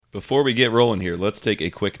Before we get rolling here, let's take a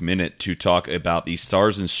quick minute to talk about the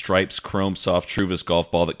Stars and Stripes Chrome Soft Truvis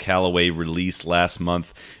golf ball that Callaway released last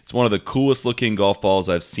month. It's one of the coolest looking golf balls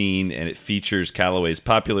I've seen, and it features Callaway's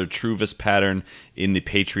popular Truvis pattern in the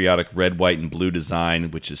patriotic red, white, and blue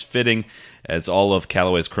design, which is fitting as all of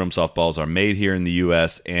Callaway's Chrome Soft balls are made here in the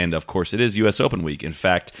U.S., and of course it is U.S. Open week. In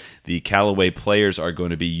fact, the Callaway players are going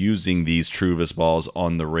to be using these Truvis balls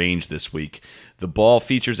on the range this week. The ball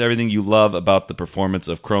features everything you love about the performance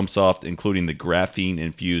of Chrome Soft, including the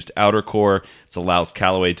graphene-infused outer core. This allows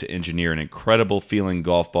Callaway to engineer an incredible-feeling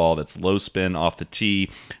golf ball that's low spin off the tee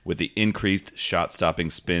with the increased shot-stopping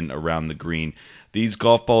spin around the green. These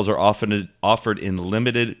golf balls are often offered in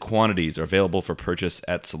limited quantities, are available for purchase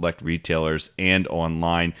at select retailers and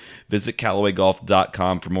online. Visit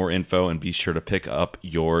CallawayGolf.com for more info and be sure to pick up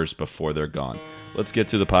yours before they're gone. Let's get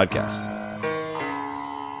to the podcast.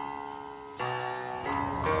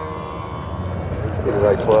 Be the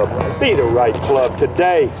right club. Be the right club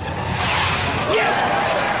today. Yes!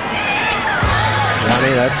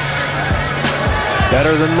 Johnny, that's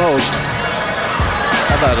better than most.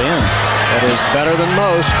 How about in? That is better than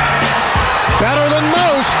most. Better than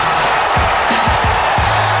most!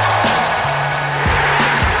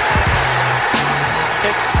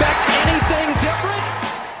 Expect anything different?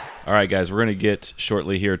 All right, guys, we're going to get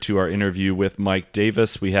shortly here to our interview with Mike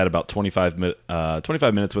Davis. We had about 25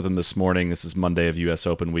 minutes with him this morning. This is Monday of U.S.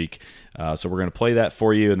 Open week. So we're going to play that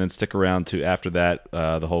for you and then stick around to after that.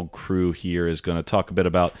 The whole crew here is going to talk a bit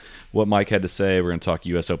about what Mike had to say. We're going to talk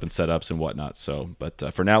U.S. Open setups and whatnot.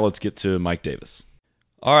 But for now, let's get to Mike Davis.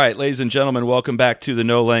 All right, ladies and gentlemen, welcome back to the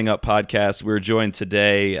No Laying Up podcast. We're joined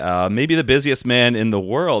today, maybe the busiest man in the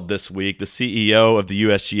world this week, the CEO of the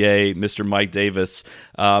USGA, Mr. Mike Davis.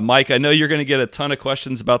 Mike, I know you're going to get a ton of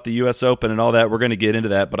questions about the U.S. Open and all that. We're going to get into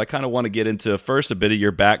that, but I kind of want to get into first a bit of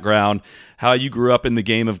your background, how you grew up in the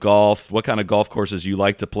game of golf, what kind of golf courses you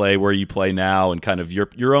like to play, where you play now, and kind of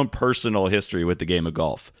your own personal history with the game of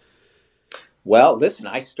golf. Well, listen,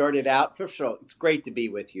 I started out, first of all, it's great to be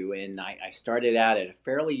with you. And I started out at a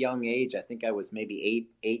fairly young age. I think I was maybe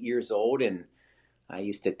eight years old. And I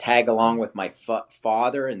used to tag along with my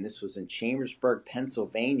father. And this was in Chambersburg,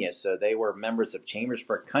 Pennsylvania. So they were members of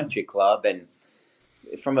Chambersburg Country Club. And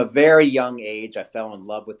from a very young age, I fell in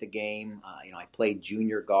love with the game. I played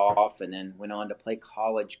junior golf and then went on to play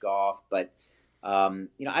college golf. But,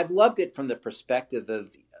 I've loved it from the perspective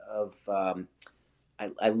of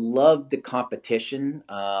I loved the competition.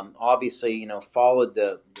 Obviously, followed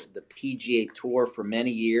the PGA Tour for many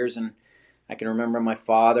years. And I can remember my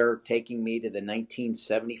father taking me to the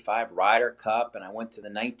 1975 Ryder Cup. And I went to the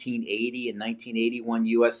 1980 and 1981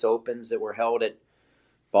 U.S. Opens that were held at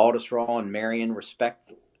Baltusrol and Marion,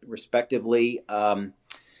 respectively.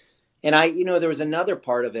 And there was another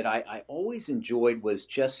part of it I always enjoyed was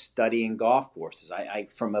just studying golf courses. I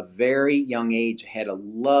from a very young age, had a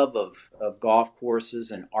love of golf courses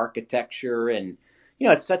and architecture. And,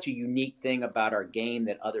 it's such a unique thing about our game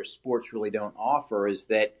that other sports really don't offer is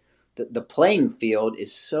that the playing field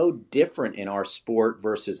is so different in our sport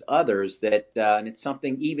versus others that, and it's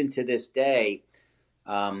something even to this day,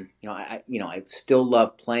 I still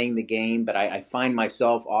love playing the game, but I find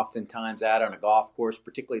myself oftentimes out on a golf course,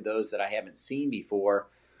 particularly those that I haven't seen before,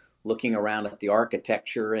 looking around at the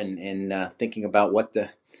architecture and thinking about what the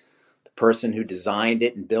person who designed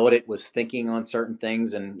it and built it was thinking on certain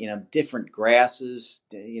things and, different grasses,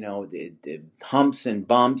 the humps and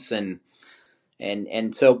bumps and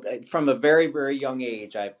so from a very, very young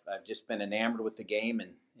age, I've just been enamored with the game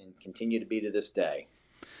and continue to be to this day.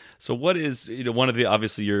 So what is, one of the,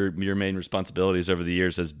 obviously your main responsibilities over the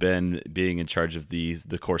years has been being in charge of the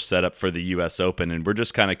course setup for the U.S. Open. And we're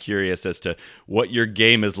just kind of curious as to what your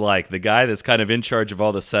game is like. The guy that's kind of in charge of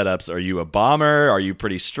all the setups, are you a bomber? Are you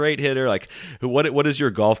pretty straight hitter? Like what is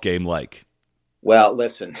your golf game like? Well,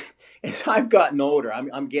 listen, as I've gotten older,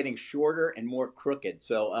 I'm getting shorter and more crooked.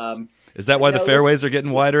 So, is that why the fairways are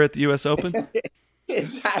getting wider at the U.S. Open?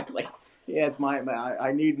 Exactly. Yeah, it's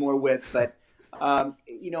I need more width, but, I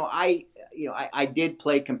did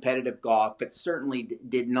play competitive golf, but certainly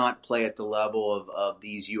did not play at the level of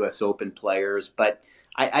these U.S. Open players. But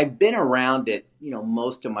I've been around it,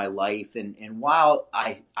 most of my life. And while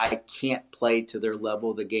I can't play to their level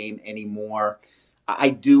of the game anymore, I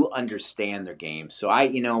do understand their game. So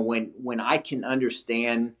when I can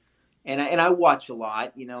understand, and I watch a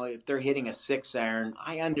lot, if they're hitting a 6-iron,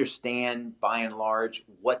 I understand by and large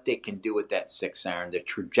what they can do with that 6-iron, the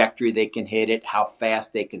trajectory they can hit it, how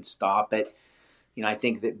fast they can stop it. I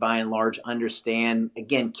think that by and large understand,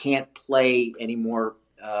 again, can't play anymore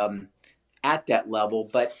at that level,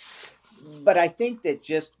 but But I think that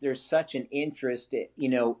just there's such an interest,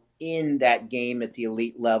 in that game at the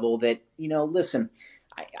elite level that, listen,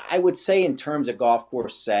 I would say in terms of golf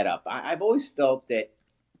course setup, I've always felt that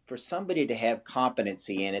for somebody to have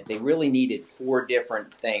competency in it, they really needed four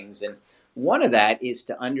different things. And one of that is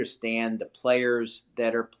to understand the players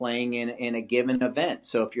that are playing in a given event.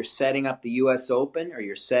 So if you're setting up the U.S. Open, or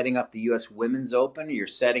you're setting up the U.S. Women's Open, or you're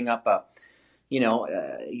setting up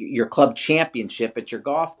your club championship at your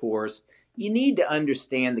golf course, you need to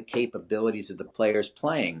understand the capabilities of the players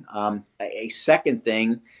playing. A second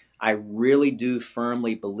thing, I really do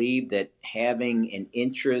firmly believe that having an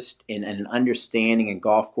interest in an understanding in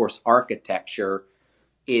golf course architecture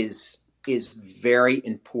is very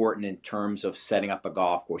important in terms of setting up a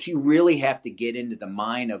golf course. You really have to get into the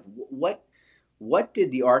mind of what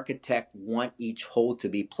did the architect want each hole to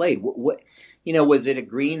be played? Was it a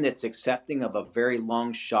green that's accepting of a very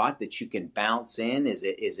long shot that you can bounce in? Is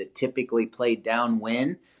it typically played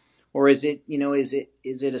downwind? Or is it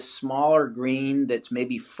a smaller green that's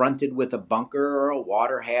maybe fronted with a bunker or a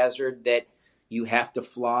water hazard that you have to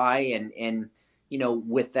fly? And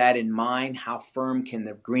with that in mind, how firm can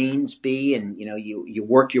the greens be? And, you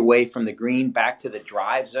work your way from the green back to the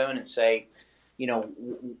drive zone and say,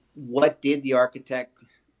 what did the architect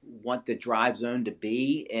want the drive zone to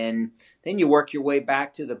be? And then you work your way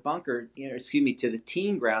back to the bunker, to the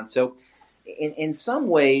teeing ground. So in some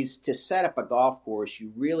ways, to set up a golf course,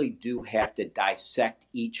 you really do have to dissect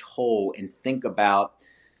each hole and think about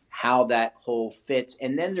how that hole fits.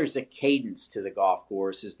 And then there's a cadence to the golf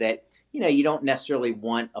course, is that, you don't necessarily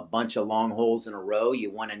want a bunch of long holes in a row.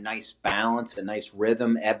 You want a nice balance, a nice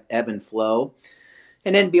rhythm, ebb and flow.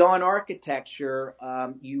 And then beyond architecture,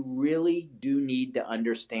 you really do need to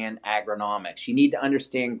understand agronomics. You need to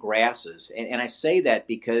understand grasses. And I say that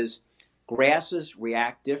because grasses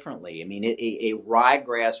react differently. I mean, a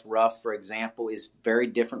ryegrass rough, for example, is very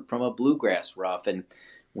different from a bluegrass rough. And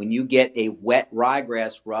when you get a wet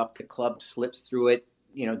ryegrass rough, the club slips through it,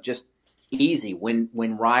 just easy. When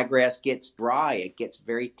ryegrass gets dry, it gets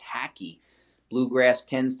very tacky. Bluegrass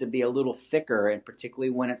tends to be a little thicker, and particularly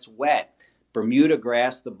when it's wet. Bermuda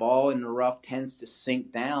grass, the ball in the rough tends to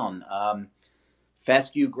sink down.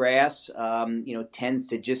 Fescue grass, tends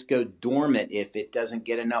to just go dormant if it doesn't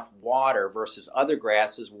get enough water, versus other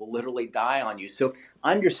grasses will literally die on you. So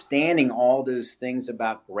understanding all those things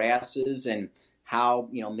about grasses and how,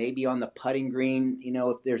 maybe on the putting green,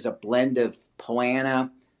 if there's a blend of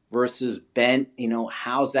poana versus bent,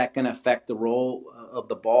 how's that going to affect the roll of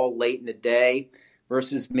the ball late in the day?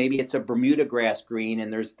 Versus maybe it's a Bermuda grass green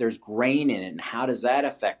and there's grain in it, and how does that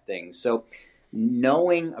affect things? So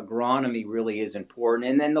knowing agronomy really is important.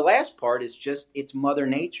 And then the last part is just, it's Mother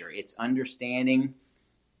Nature. It's understanding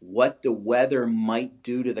what the weather might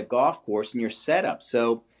do to the golf course and your setup.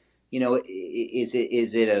 So, is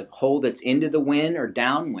it a hole that's into the wind or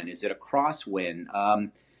downwind? Is it a crosswind?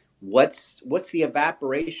 What's the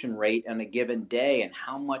evaporation rate on a given day, and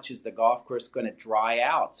how much is the golf course going to dry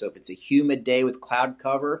out? So if it's a humid day with cloud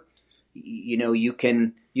cover, you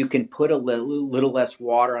can put a little less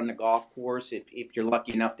water on the golf course if you're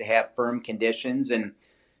lucky enough to have firm conditions and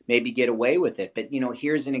maybe get away with it. But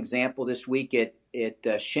here's an example this week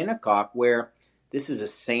at Shinnecock, where this is a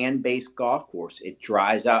sand-based golf course. It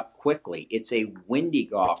dries out quickly. It's a windy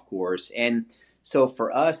golf course, and so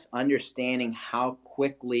for us, understanding how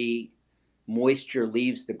quickly moisture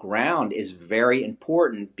leaves the ground is very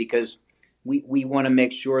important, because we want to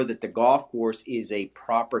make sure that the golf course is a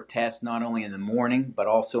proper test, not only in the morning, but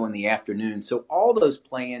also in the afternoon. So all those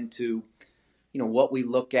play into, what we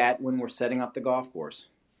look at when we're setting up the golf course.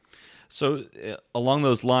 So along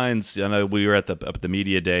those lines, I know we were at the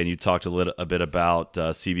media day, and you talked a bit about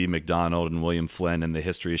C.B. McDonald and William Flynn and the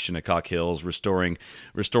history of Shinnecock Hills, restoring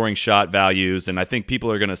shot values. And I think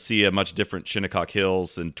people are going to see a much different Shinnecock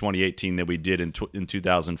Hills in 2018 than we did in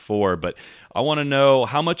 2004. But I want to know,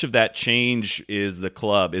 how much of that change is the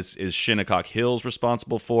club, is Shinnecock Hills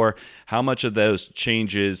responsible for? How much of those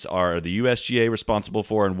changes are the USGA responsible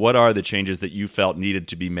for? And what are the changes that you felt needed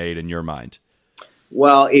to be made in your mind?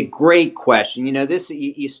 Well, a great question.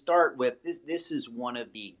 You start with this. This is one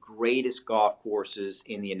of the greatest golf courses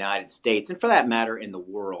in the United States, and for that matter, in the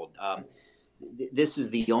world. This is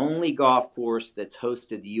the only golf course that's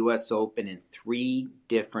hosted the U.S. Open in 3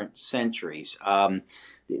 different centuries.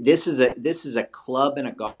 This is a club and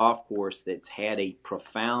a golf course that's had a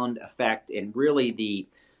profound effect, and really the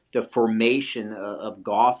formation of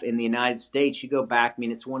golf in the United States. You go back,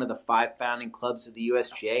 it's one of the 5 founding clubs of the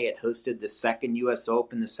USGA. It hosted the second U.S.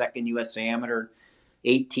 Open, the second U.S. Amateur,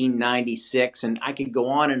 1896. And I could go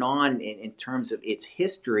on and on in terms of its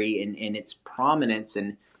history and its prominence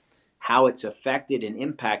and how it's affected and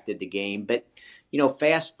impacted the game. But,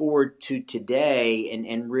 fast forward to today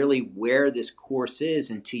and really where this course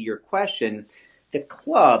is, and to your question, the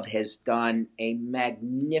club has done a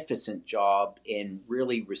magnificent job in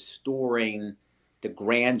really restoring the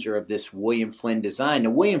grandeur of this William Flynn design. Now,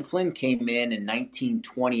 William Flynn came in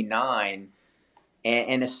 1929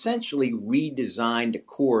 and essentially redesigned the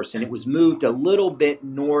course, and it was moved a little bit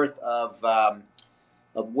north of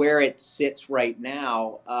where it sits right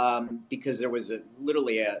now, because there was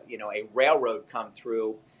literally a railroad come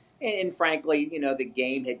through, and frankly, the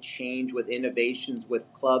game had changed with innovations with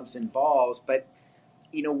clubs and balls. But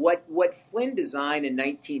what Flynn designed in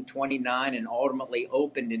 1929 and ultimately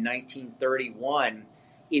opened in 1931.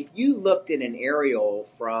 If you looked at an aerial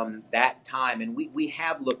from that time, and we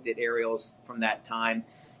have looked at aerials from that time,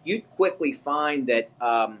 you'd quickly find that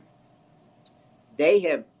they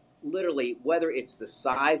have literally, whether it's the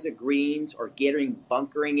size of greens or getting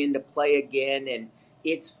bunkering into play again, and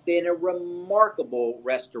it's been a remarkable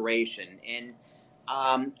restoration. And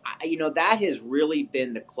that has really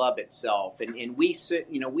been the club itself, and we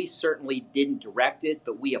certainly didn't direct it,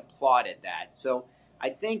 but we applauded that. So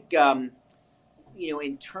I think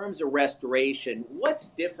in terms of restoration, what's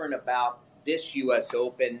different about this U.S.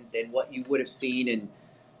 Open than what you would have seen in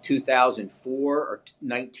 2004 or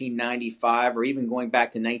 1995 or even going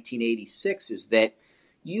back to 1986 is that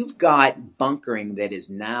you've got bunkering that is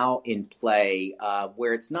now in play,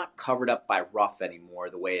 where it's not covered up by rough anymore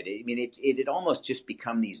the way it is. I mean, it had almost just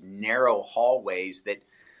become these narrow hallways that,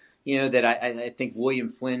 that I think William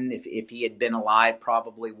Flynn, if he had been alive,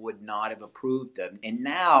 probably would not have approved of. And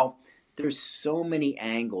now there's so many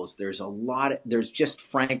angles. There's just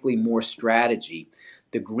frankly more strategy.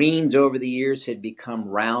 The greens over the years had become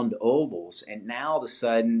round ovals, and now all of a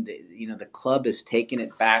sudden, the club has taken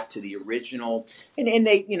it back to the original. And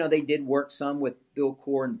they, they did work some with Bill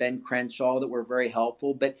Core and Ben Crenshaw that were very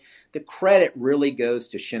helpful. But the credit really goes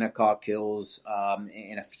to Shinnecock Hills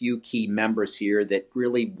and a few key members here that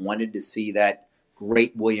really wanted to see that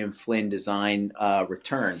great William Flynn design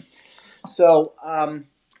return. So,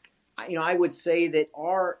 I would say that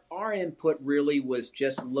our input really was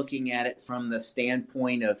just looking at it from the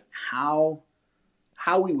standpoint of how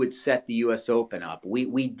we would set the U.S. Open up.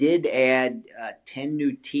 We did add 10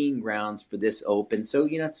 new teeing grounds for this Open, so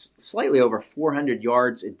it's slightly over 400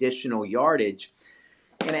 yards additional yardage.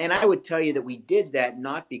 And I would tell you that we did that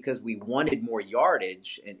not because we wanted more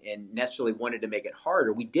yardage and necessarily wanted to make it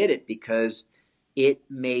harder. We did it because it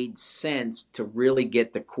made sense to really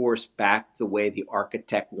get the course back the way the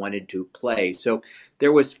architect wanted to play. So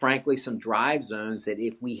there was frankly some drive zones that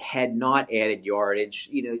if we had not added yardage,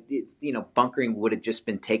 bunkering would have just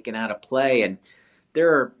been taken out of play. And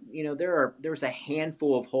there's a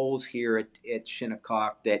handful of holes here at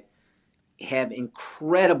Shinnecock that have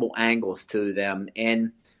incredible angles to them.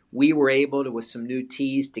 And we were able to, with some new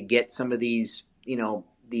tees, to get some of these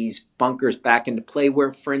bunkers back into play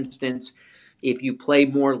where, for instance, if you play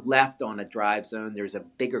more left on a drive zone, there's a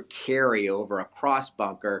bigger carry over a cross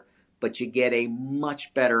bunker, but you get a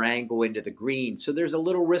much better angle into the green. So there's a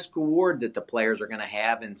little risk reward that the players are going to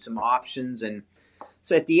have and some options. And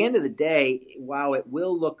so at the end of the day, while it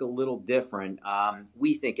will look a little different,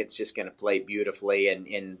 we think it's just going to play beautifully.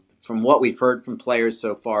 And from what we've heard from players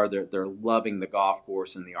so far, they're loving the golf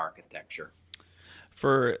course and the architecture.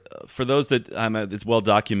 For those that it's well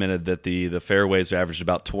documented that the fairways averaged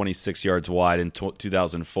about 26 yards wide in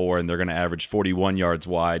 2004, and they're going to average 41 yards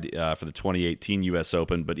wide for the 2018 U.S.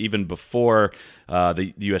 Open. But even before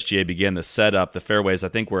the USGA began the setup, the fairways I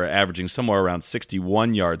think were averaging somewhere around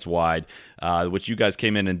 61 yards wide, which you guys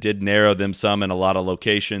came in and did narrow them some in a lot of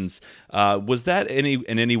locations. Was that in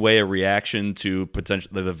any way a reaction to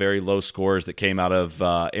potentially the very low scores that came out of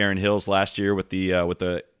Erin Hills last year with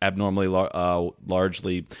the abnormally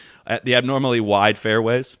abnormally wide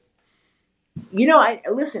fairways?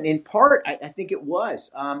 Listen, in part, I think it was,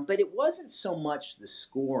 but it wasn't so much the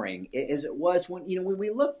scoring as it was when we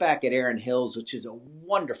look back at Erin Hills, which is a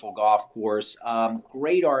wonderful golf course,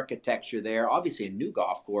 great architecture there, obviously a new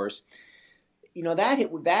golf course.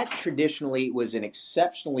 That traditionally was an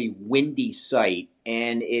exceptionally windy site,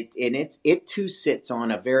 and it too sits on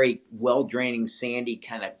a very well draining, sandy,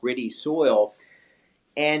 kind of gritty soil.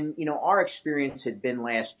 And, our experience had been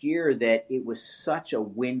last year that it was such a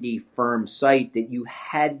windy, firm site that you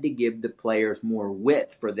had to give the players more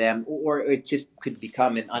width for them, or it just could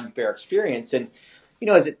become an unfair experience. And,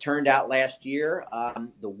 as it turned out last year,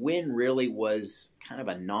 the wind really was kind of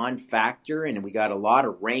a non-factor, and we got a lot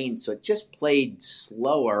of rain. So it just played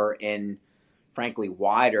slower and, frankly,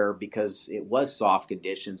 wider because it was soft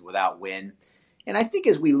conditions without wind. And I think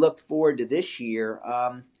as we look forward to this year,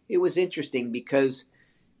 it was interesting because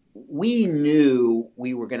we knew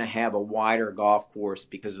we were going to have a wider golf course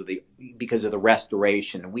because of the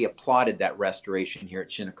restoration, and we applauded that restoration here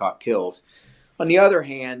at Shinnecock Hills. On the other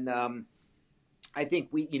hand, I think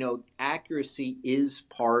accuracy is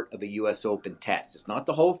part of a U.S. Open test. It's not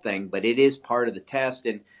the whole thing, but it is part of the test,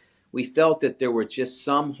 and we felt that there were just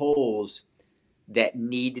some holes that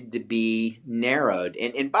needed to be narrowed.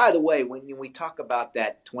 And by the way, when we talk about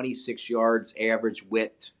that 26 yards average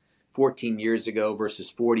width 14 years ago versus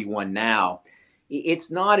 41 now, it's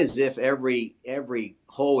not as if every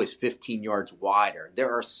hole is 15 yards wider.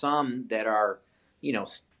 There are some that are,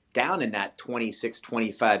 down in that 26,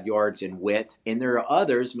 25 yards in width. And there are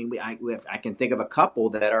others, I can think of a couple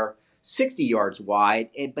that are 60 yards wide,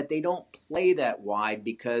 but they don't play that wide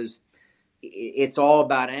because it's all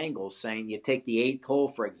about angles. Saying you take the 8th hole,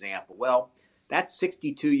 for example. Well, that's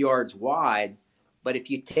 62 yards wide, but if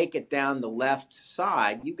you take it down the left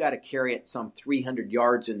side, you've got to carry it some 300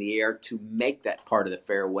 yards in the air to make that part of the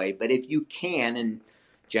fairway. But if you can, and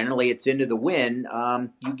generally it's into the wind,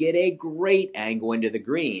 you get a great angle into the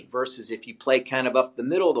green, versus if you play kind of up the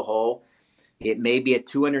middle of the hole, it may be a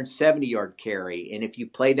 270-yard carry. And if you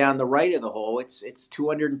play down the right of the hole, it's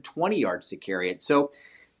 220 yards to carry it. So,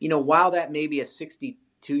 while that may be a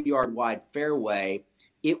 62-yard wide fairway,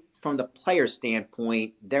 from the player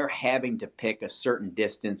standpoint, they're having to pick a certain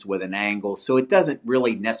distance with an angle. So it doesn't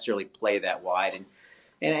really necessarily play that wide.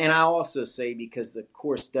 And I'll also say, because the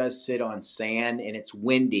course does sit on sand and it's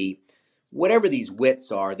windy, whatever these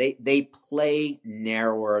widths are, they play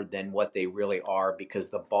narrower than what they really are, because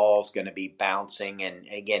the ball's going to be bouncing. And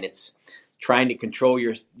again, it's trying to control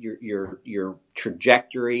your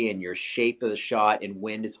trajectory and your shape of the shot, and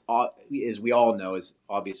wind is, as we all know, is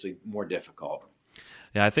obviously more difficult.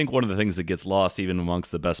 Yeah, I think one of the things that gets lost even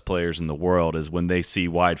amongst the best players in the world is when they see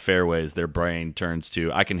wide fairways, their brain turns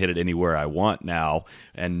to, I can hit it anywhere I want now,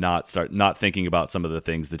 and not thinking about some of the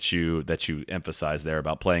things that you emphasize there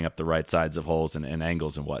about playing up the right sides of holes and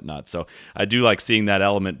angles and whatnot. So I do like seeing that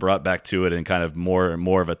element brought back to it, and kind of more and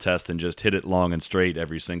more of a test than just hit it long and straight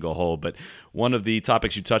every single hole. But one of the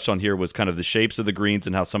topics you touched on here was kind of the shapes of the greens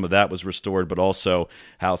and how some of that was restored, but also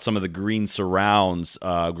how some of the green surrounds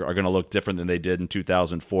are going to look different than they did in 2004,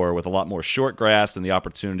 with a lot more short grass and the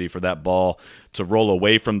opportunity for that ball to roll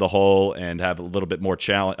away from the hole and have a little bit more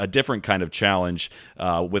challenge, a different kind of challenge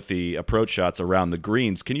with the approach shots around the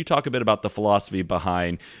greens. Can you talk a bit about the philosophy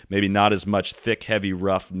behind maybe not as much thick, heavy,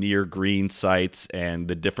 rough near green sites and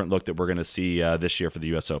the different look that we're going to see this year for the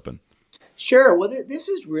U.S. Open? Sure. Well, this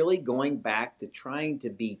is really going back to trying to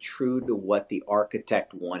be true to what the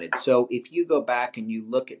architect wanted. So if you go back and you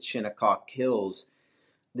look at Shinnecock Hills,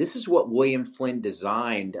 this is what William Flynn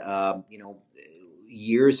designed,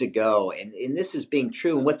 years ago. And this is being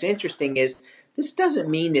true. And what's interesting is this doesn't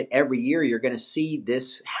mean that every year you're going to see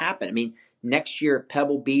this happen. I mean, next year at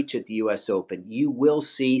Pebble Beach at the U.S. Open, you will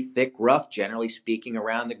see thick rough, generally speaking,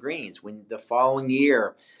 around the greens. When the following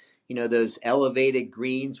year, those elevated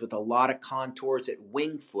greens with a lot of contours at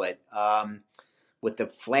Winged Foot, with the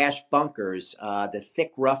flash bunkers, the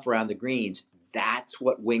thick rough around the greens, that's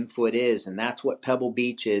what Winged Foot is, and that's what Pebble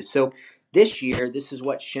Beach is. So this year, this is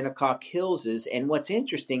what Shinnecock Hills is. And what's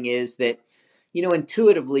interesting is that,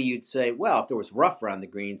 intuitively you'd say, well, if there was rough around the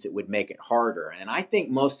greens, it would make it harder. And I think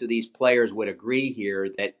most of these players would agree here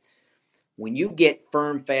that when you get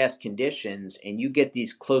firm, fast conditions and you get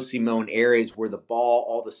these closely mown areas where the ball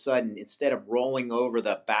all of a sudden, instead of rolling over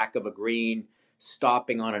the back of a green,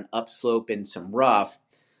 stopping on an upslope in some rough,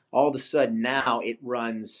 all of a sudden now it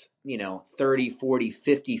runs, 30, 40,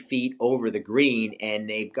 50 feet over the green, and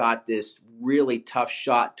they've got this really tough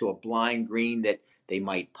shot to a blind green that they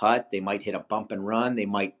might putt, they might hit a bump and run, they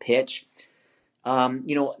might pitch.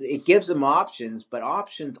 It gives them options, but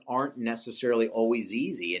options aren't necessarily always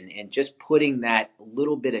easy. And just putting that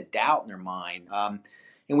little bit of doubt in their mind.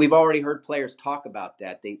 And we've already heard players talk about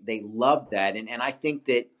that. They love that. And I think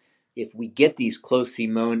that if we get these closely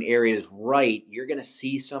mown areas right, you're going to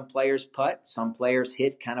see some players putt, some players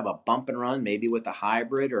hit kind of a bump and run, maybe with a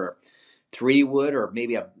hybrid or 3-wood, or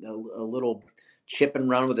maybe a little chip and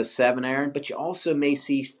run with a 7-iron, but you also may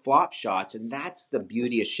see flop shots. And that's the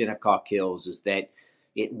beauty of Shinnecock Hills, is that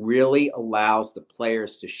it really allows the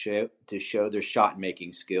players to show their shot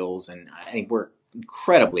making skills. And I think we're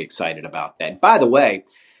incredibly excited about that. And by the way,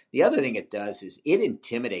 the other thing it does is it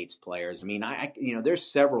intimidates players. I mean, there's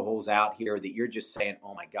several holes out here that you're just saying,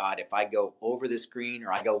 oh my God, if I go over this green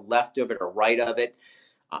or I go left of it or right of it,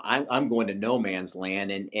 I'm going to no man's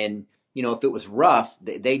land. And if it was rough,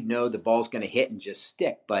 they'd know the ball's going to hit and just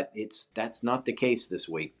stick. But that's not the case this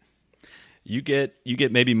week. You get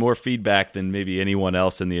maybe more feedback than maybe anyone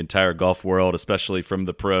else in the entire golf world, especially from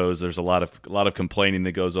the pros. There's a lot of complaining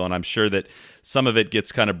that goes on. I'm sure that some of it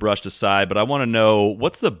gets kind of brushed aside, but I want to know,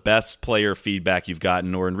 what's the best player feedback you've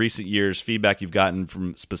gotten, or in recent years feedback you've gotten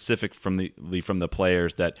from the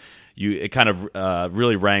players that it kind of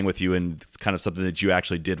really rang with you, and it's kind of something that you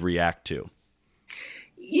actually did react to?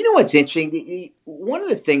 You know what's interesting? One of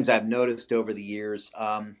the things I've noticed over the years.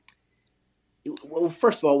 Well,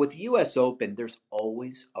 first of all, with the U.S. Open, there's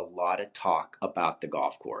always a lot of talk about the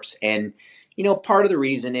golf course. And, part of the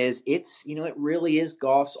reason is it really is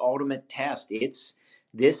golf's ultimate test.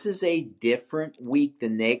 This is a different week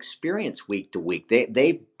than they experience week to week.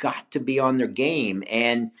 They've got to be on their game.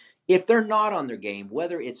 And if they're not on their game,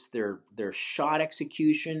 whether it's their shot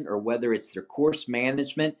execution or whether it's their course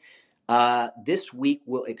management, this week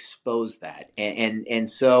will expose that. And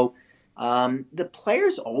so the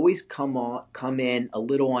players always come in a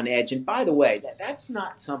little on edge. And by the way, that's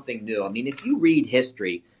not something new. I mean, if you read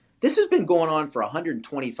history, this has been going on for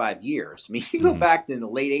 125 years. I mean, you go back to the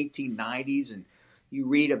late 1890s and you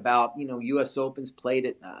read about, U.S. Opens played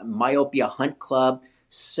at Myopia Hunt Club.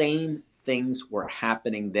 Same things were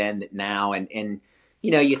happening then that now. And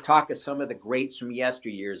you talk to some of the greats from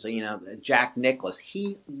yesteryears, Jack Nicklaus.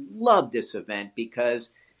 He loved this event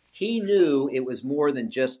because he knew it was more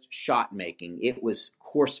than just shot making. It was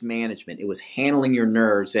course management. It was handling your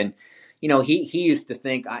nerves. And, he used to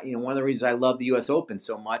think, one of the reasons I love the U.S. Open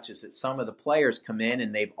so much is that some of the players come in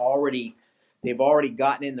and they've already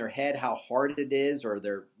gotten in their head how hard it is, or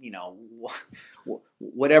they're,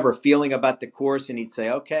 whatever feeling about the course. And he'd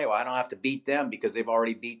say, okay, well, I don't have to beat them because they've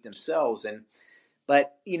already beat themselves.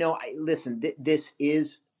 But, listen, this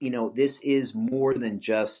is more than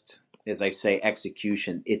just, as I say,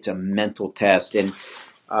 execution. It's a mental test. And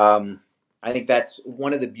I think that's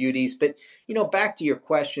one of the beauties. But, back to your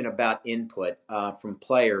question about input from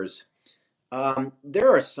players,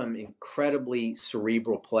 there are some incredibly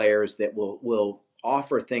cerebral players that will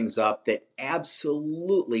offer things up that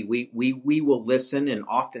absolutely we will listen and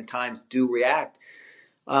oftentimes do react.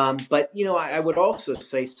 But, I would also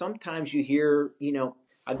say sometimes you hear,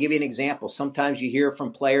 I'll give you an example. Sometimes you hear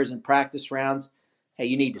from players in practice rounds, hey,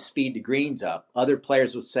 you need to speed the greens up. Other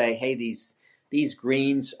players would say, hey, these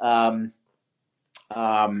greens,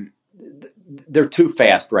 they're too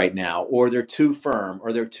fast right now, or they're too firm,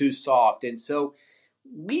 or they're too soft. And so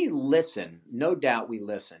we listen, no doubt we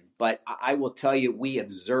listen, but I will tell you, we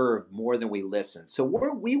observe more than we listen. So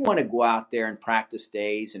we want to go out there in practice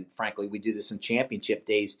days, and frankly, we do this in championship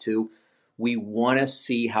days too. We want to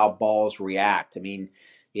see how balls react. I mean,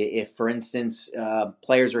 if, for instance,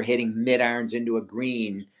 players are hitting mid-irons into a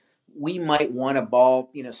green, we might want a ball,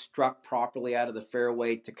 struck properly out of the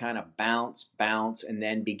fairway to kind of bounce, and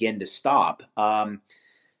then begin to stop.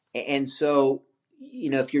 And so,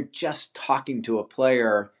 if you're just talking to a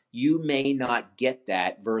player, you may not get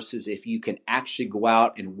that, versus if you can actually go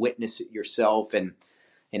out and witness it yourself and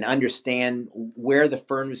understand where the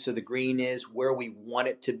firmness of the green is, where we want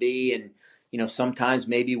it to be. And, sometimes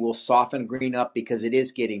maybe we'll soften green up because it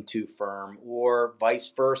is getting too firm, or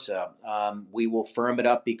vice versa. We will firm it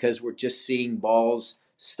up because we're just seeing balls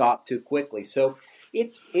stop too quickly. So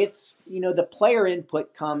it's the player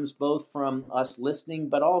input comes both from us listening,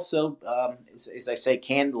 but also, as I say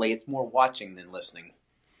candidly, it's more watching than listening.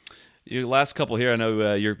 Your last couple here, I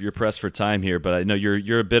know you're pressed for time here, but I know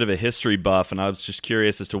you're a bit of a history buff, and I was just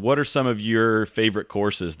curious as to what are some of your favorite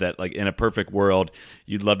courses that, like, in a perfect world,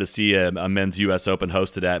 you'd love to see a men's U.S. Open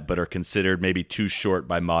hosted at, but are considered maybe too short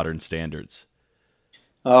by modern standards?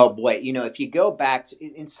 Oh boy, if you go back,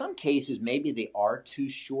 in some cases maybe they are too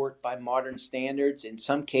short by modern standards. In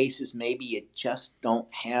some cases maybe you just don't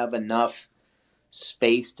have enough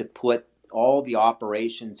space to put all the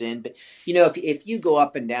operations in. But if you go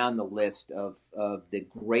up and down the list of the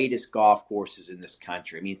greatest golf courses in this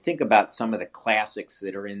country, I mean, think about some of the classics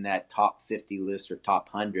that are in that top 50 list or top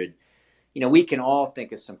 100. We can all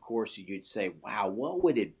think of some courses you'd say, wow, what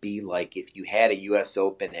would it be like if you had a U.S.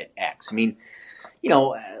 Open at X? I mean,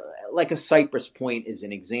 like a Cypress Point is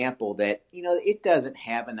an example that, it doesn't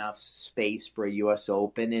have enough space for a U.S.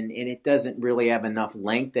 Open, and it doesn't really have enough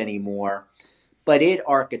length anymore. But it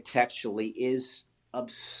architecturally is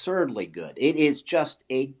absurdly good. It is just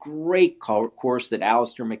a great course that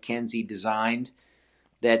Alistair McKenzie designed,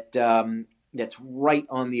 that's right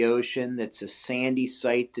on the ocean, that's a sandy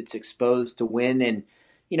site that's exposed to wind. And,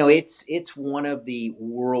 it's one of the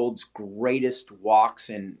world's greatest walks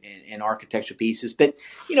and architectural pieces. But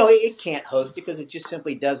it can't host it because it just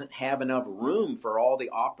simply doesn't have enough room for all the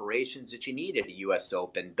operations that you need at a U.S.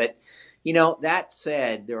 Open. But that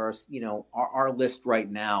said, there are our list right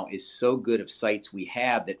now is so good of sites we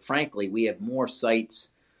have that frankly we have more sites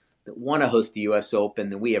that want to host the U.S.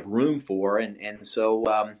 Open than we have room for, and so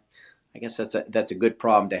I guess that's a good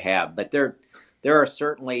problem to have. But there are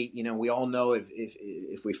certainly, we all know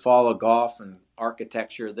if we follow golf and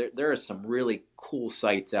architecture, there are some really cool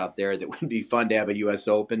sites out there that would be fun to have a U.S.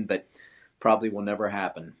 Open, but probably will never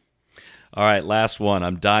happen. All right, last one.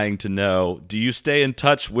 I'm dying to know, do you stay in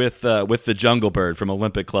touch with the Jungle Bird from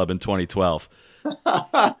Olympic Club in 2012?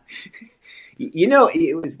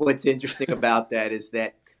 What's interesting about that is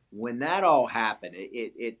that when that all happened,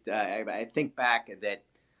 I think back that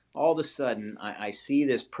all of a sudden I see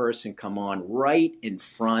this person come on right in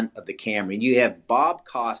front of the camera. And you have Bob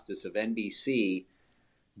Costas of NBC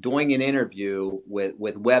doing an interview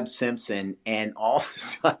with Webb Simpson, and all of a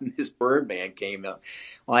sudden this Birdman came up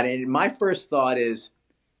on it. And my first thought is,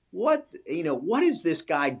 what is this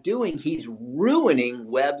guy doing? He's ruining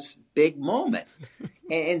Webb's big moment.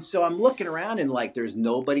 and so I'm looking around and there's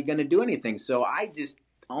nobody going to do anything. So I just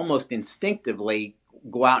almost instinctively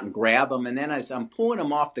go out and grab him. And then as I'm pulling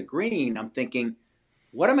him off the green, I'm thinking,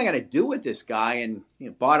 what am I going to do with this guy? And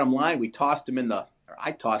bottom line, I tossed him in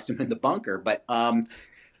the bunker. But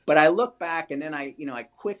I look back, and then I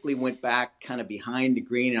quickly went back kind of behind the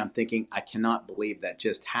green, and I'm thinking, I cannot believe that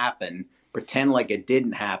just happened. Pretend like it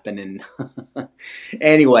didn't happen. And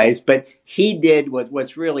anyways, but he did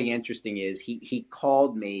what's really interesting is he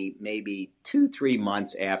called me maybe 2-3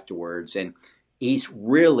 months afterwards, and he's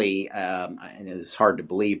really, and it's hard to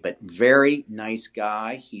believe, but very nice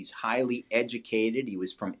guy. He's highly educated. He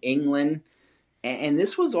was from England. And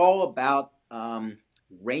this was all about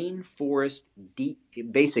rainforest,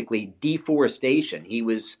 basically deforestation. He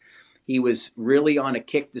was really on a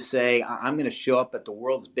kick to say, I'm going to show up at the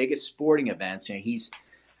world's biggest sporting events. And I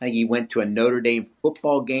think he went to a Notre Dame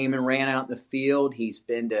football game and ran out in the field. He's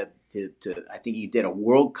been to I think he did a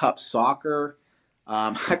World Cup soccer.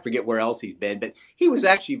 I forget where else he's been, but he was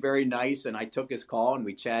actually very nice. And I took his call and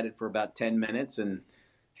we chatted for about 10 minutes and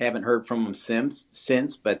haven't heard from him since.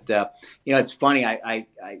 But, it's funny.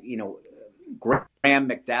 Graham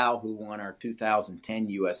McDowell, who won our 2010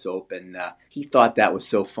 U.S. Open, he thought that was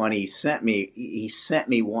so funny. He sent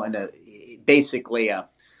me one, basically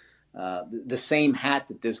the same hat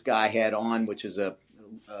that this guy had on, which is the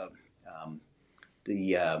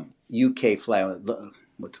UK flag.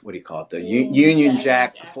 What do you call it? The Union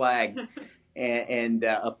Jack flag, and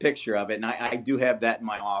a picture of it. And I do have that in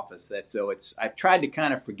my office. I've tried to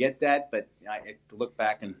kind of forget that, but I look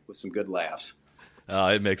back and with some good laughs.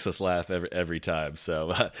 It makes us laugh every time.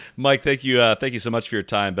 So, Mike, thank you so much for your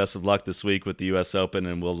time. Best of luck this week with the U.S. Open,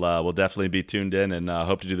 and we'll definitely be tuned in and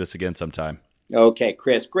hope to do this again sometime. Okay,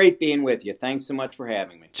 Chris, great being with you. Thanks so much for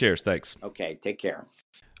having me. Cheers, thanks. Okay, take care.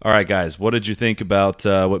 All right, guys, what did you think about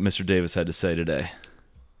what Mr. Davis had to say today?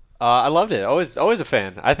 I loved it. Always a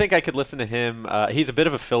fan. I think I could listen to him. He's a bit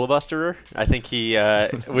of a filibusterer. I think he,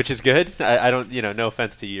 which is good. I don't, no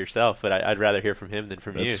offense to yourself, but I'd rather hear from him than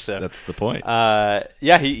from you. So that's the point.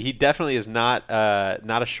 Yeah, he definitely is not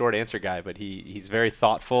a short answer guy, but he's very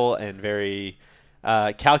thoughtful and very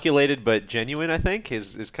calculated, but genuine. I think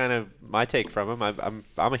is kind of my take from him.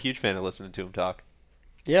 I'm a huge fan of listening to him talk.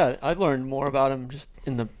 Yeah, I've learned more about him just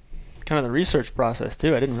in the kind of the research process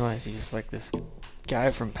too. I didn't realize he was like this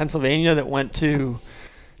guy from Pennsylvania that went to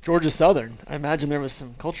Georgia Southern. I imagine there was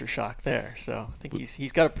some culture shock there. So I think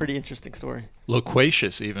he's got a pretty interesting story.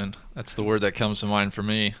 Loquacious, even. That's the word that comes to mind for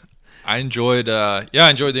me. I enjoyed the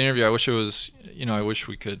interview. I wish it was, I wish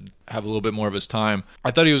we could have a little bit more of his time.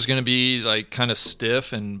 I thought he was going to be like kind of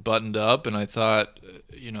stiff and buttoned up, and I thought,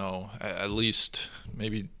 at least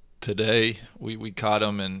maybe today we caught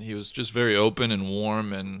him, and he was just very open and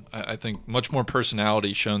warm, and I think much more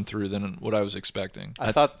personality shone through than what I was expecting.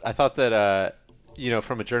 I thought that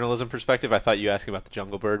from a journalism perspective, I thought you asking about the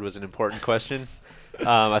Jungle Bird was an important question.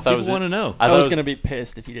 I thought People want to know. I was going to be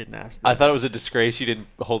pissed if you didn't ask that. I thought it was a disgrace you didn't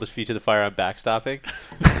hold his feet to the fire on backstopping.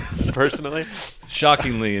 Personally,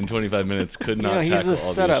 shockingly, in 25 minutes, could not tackle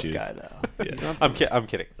all the issues. He's a setup guy, though. Yeah. I'm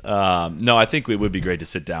kidding. No, I think it would be great to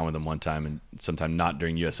sit down with him one time, and sometime not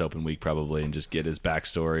during U.S. Open week probably, and just get his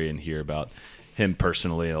backstory and hear about him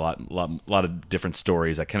personally. A lot of different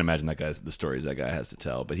stories. I can't imagine the stories that guy has to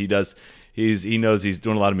tell, but he does. He knows he's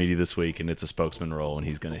doing a lot of media this week, and it's a spokesman role, and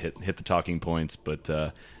he's going to hit the talking points. But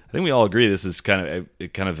I I think we all agree this is kind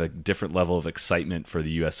of a different level of excitement for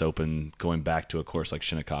the U.S. Open going back to a course like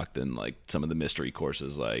Shinnecock than like some of the mystery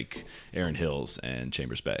courses like Erin Hills and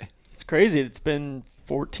Chambers Bay. It's crazy. It's been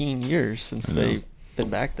 14 years since they've been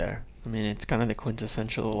back there. I mean, it's kind of the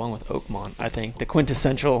quintessential, along with Oakmont, I think, the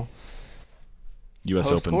quintessential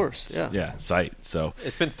U.S. Open course. Yeah, site. So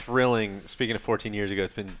it's been thrilling. Speaking of 14 years ago,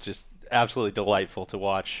 it's been just absolutely delightful to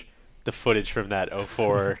watch the footage from that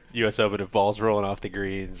 04 U.S. Open of balls rolling off the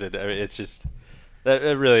greens, and I mean, it's just that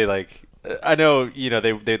it really like. I know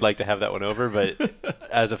they'd like to have that one over, but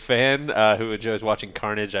as a fan who enjoys watching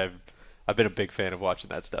carnage, I've been a big fan of watching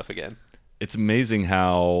that stuff again. It's amazing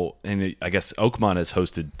how, and I guess Oakmont has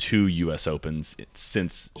hosted 2 U.S. Opens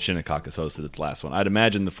since Shinnecock has hosted its last one. I'd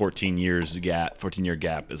imagine the 14-year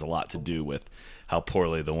gap is a lot to do with how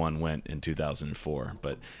poorly the one went in 2004.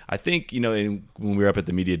 But I think, when we were up at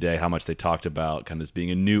the media day, how much they talked about kind of this being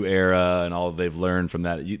a new era and all they've learned from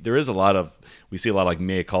that. There is we see a lot of like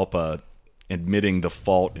mea culpa, admitting the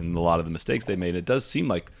fault in a lot of the mistakes they made. It does seem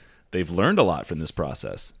like they've learned a lot from this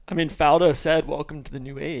process. I mean, Faldo said, "Welcome to the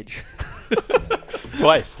new age."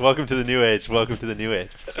 Twice. Welcome to the new age. Welcome to the new age.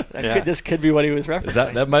 This could be what he was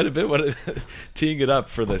referencing. That might have been teeing it up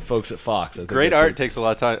for the folks at Fox. Great art takes a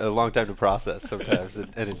long time to process sometimes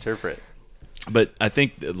and interpret. But I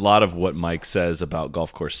think a lot of what Mike says about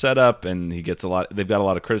golf course setup, and they've got a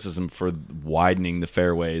lot of criticism for widening the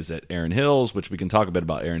fairways at Erin Hills, which we can talk a bit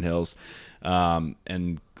about Erin Hills,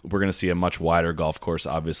 and we're going to see a much wider golf course,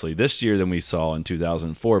 obviously, this year than we saw in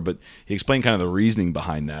 2004. But he explained kind of the reasoning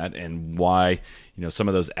behind that and why, some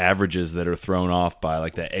of those averages that are thrown off by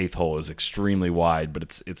like the 8th hole is extremely wide.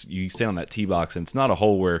 But it's you stand on that tee box, and it's not a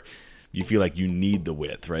hole where you feel like you need the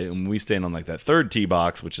width, right? And when we stand on like that 3rd tee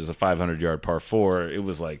box, which is a 500-yard par 4, it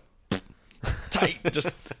was like tight, just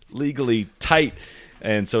legally tight.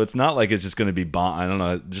 And so it's not like it's just going to be I don't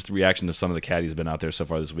know, just the reaction of some of the caddies have been out there so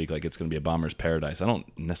far this week, like it's going to be a bomber's paradise. I don't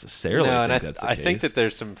necessarily think that's the case. I think that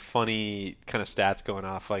there's some funny kind of stats going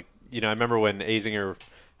off. Like, I remember when Azinger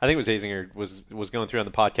was going through on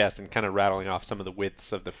the podcast and kind of rattling off some of the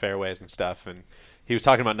widths of the fairways and stuff, and he was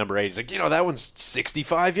talking about number 8. He's like, that one's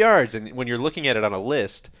 65 yards. And when you're looking at it on a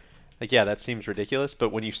list, like, yeah, that seems ridiculous. But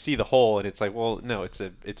when you see the hole and it's like, well, no, it's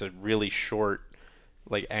a really short,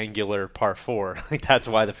 like angular par 4. Like that's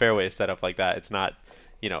why the fairway is set up like that. It's not,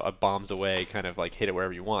 a bombs away kind of like hit it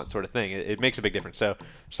wherever you want sort of thing. It makes a big difference. So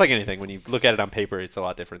just like anything, when you look at it on paper, it's a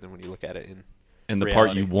lot different than when you look at it in and the reality.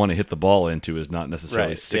 part you want to hit the ball into is not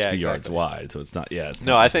necessarily right. 60 yards wide. So it's not. Yeah. It's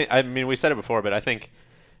not. I mean, we said it before, but I think,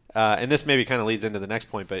 and this maybe kind of leads into the next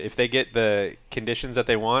point. But if they get the conditions that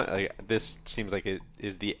they want, this seems like it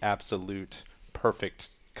is the absolute perfect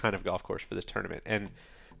kind of golf course for this tournament. And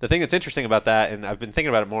the thing that's interesting about that, and I've been thinking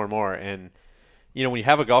about it more and more, and when you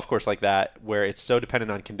have a golf course like that where it's so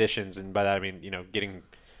dependent on conditions, and by that I mean getting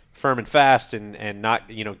firm and fast, and not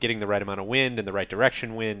getting the right amount of wind and the right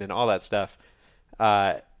direction wind and all that stuff.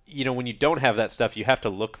 When you don't have that stuff, you have to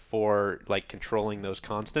look for like controlling those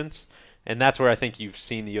constants, and that's where I think you've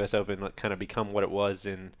seen the U.S. Open kind of become what it was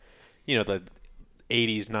in the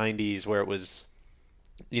 80s, 90s, where it was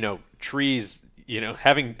trees.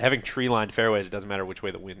 Having tree-lined fairways, it doesn't matter which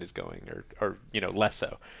way the wind is going, or less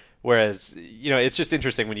so. Whereas, it's just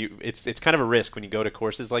interesting when it's kind of a risk when you go to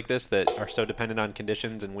courses like this that are so dependent on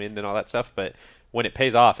conditions and wind and all that stuff. But when it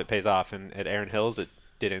pays off, it pays off. And at Erin Hills, it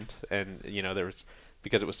didn't. And there was,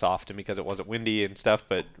 because it was soft and because it wasn't windy and stuff.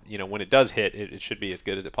 But when it does hit, it should be as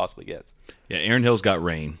good as it possibly gets. Yeah, Erin Hills got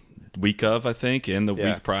rain. Week of, I think, and the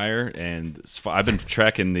week prior, and I've been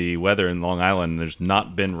tracking the weather in Long Island, and there's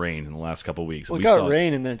not been rain in the last couple of weeks. Well, we got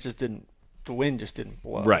rain, and then the wind just didn't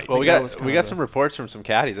blow. Right. Well, we got some reports from some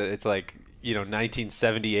caddies that it's like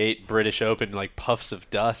 1978 British Open like puffs of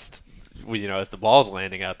dust, as the ball's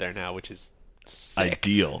landing out there now, which is sick.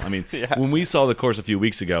 Ideal. I mean, when we saw the course a few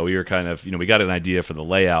weeks ago, we were kind of, we got an idea for the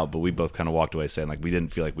layout, but we both kind of walked away saying like we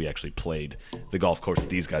didn't feel like we actually played the golf course that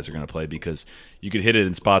these guys are going to play, because you could hit it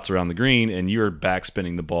in spots around the green and you're back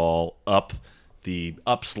spinning the ball up the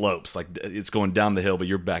up slopes, like it's going down the hill, but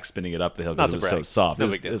you're back spinning it up the hill because it was so soft.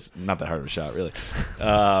 It's not that hard of a shot, really.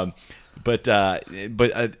 But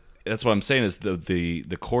that's what I'm saying is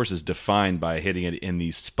the course is defined by hitting it in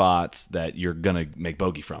these spots that you're gonna make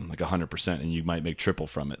bogey from, like 100%, and you might make triple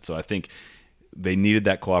from it. So I think they needed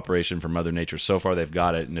that cooperation from Mother Nature. So far, they've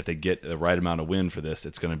got it, and if they get the right amount of wind for this,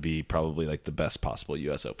 it's going to be probably like the best possible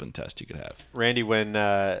U.S. Open test you could have. Randy, when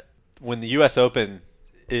the U.S. Open,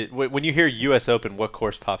 when you hear U.S. Open, what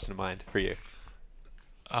course pops into mind for you?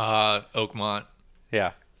 Oakmont.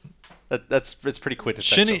 Yeah, it's pretty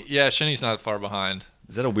quintessential. Shinny's not far behind.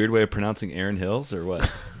 Is that a weird way of pronouncing Erin Hills or what?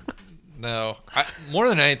 No, more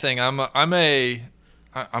than anything, I'm a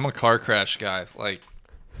car crash guy. Like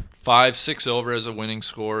 5-6 over as a winning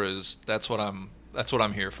score that's what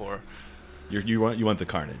I'm here for. You want the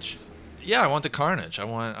carnage. Yeah, I want the carnage. I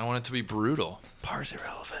want it to be brutal. Par's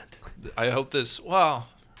irrelevant. I hope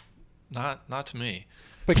not to me.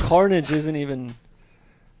 But carnage isn't even,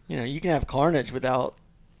 you can have carnage without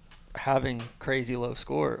having crazy low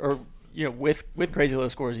score, or with crazy low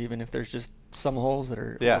scores, even if there's just some holes that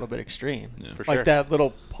are a little bit extreme. Yeah. For like sure. that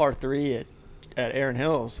little par 3 at Aaron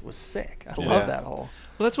Hills was sick. I love that hole.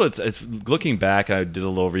 Well, that's what it's looking back. I did a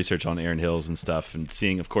little research on Aaron Hills and stuff, and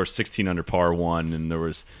seeing, of course, 16 under par won, and there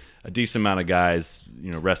was a decent amount of guys,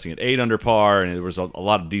 resting at 8 under par, and there was a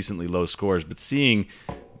lot of decently low scores. But seeing,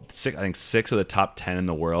 I think 6 of the top 10 in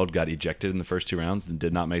the world got ejected in the first 2 rounds and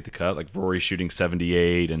did not make the cut. Like Rory shooting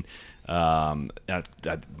 78, and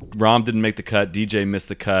Rahm didn't make the cut. DJ missed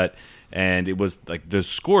the cut. And it was like the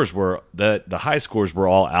scores were the high scores were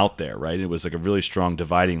all out there, right? It was like a really strong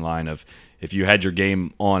dividing line of, if you had your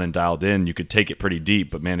game on and dialed in, you could take it pretty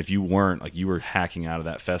deep. But man, if you weren't, like, you were hacking out of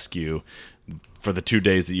that fescue for the 2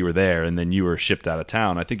 days that you were there, and then you were shipped out of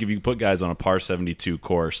town. I think if you put guys on a par 72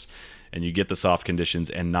 course and you get the soft conditions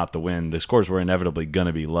and not the wind, the scores were inevitably going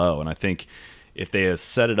to be low. And I think if they had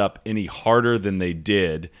set it up any harder than they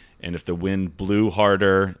did, and if the wind blew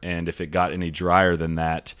harder, and if it got any drier than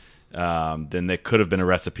that, then they could have been a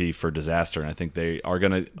recipe for disaster. And I think they are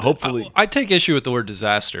going to hopefully. I take issue with the word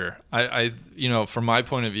disaster. I from my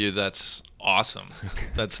point of view, that's awesome.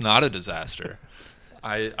 That's not a disaster.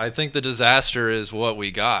 I think the disaster is what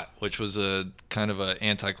we got, which was a kind of a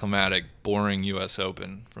anticlimactic, boring U.S.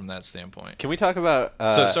 Open from that standpoint. Can we talk about?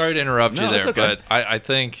 So sorry to interrupt you there, it's okay. but I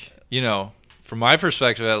think from my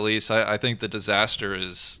perspective at least, I think the disaster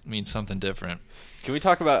means something different. Can we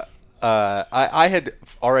talk about? I had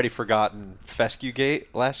already forgotten Fescue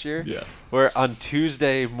Gate last year. Yeah. Where on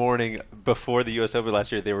Tuesday morning before the U.S. Open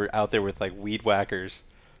last year, they were out there with like weed whackers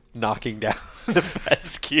knocking down the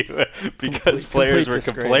fescue because players were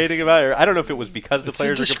disgrace. complaining about it. Or I don't know if it was because the It's a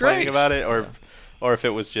players were complaining disgrace. about it, or if it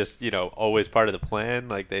was just always part of the plan,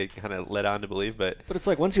 like they kind of led on to believe. But it's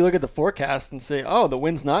like, once you look at the forecast and say, oh, the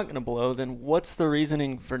wind's not going to blow, then what's the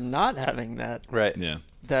reasoning for not having that? right, Yeah.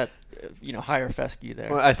 That higher fescue there.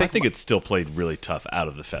 well, I think it's still played really tough out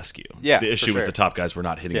of the fescue. Yeah, the for issue was sure. the top guys were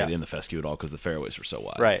not hitting Yeah. it in the fescue at all because the fairways were so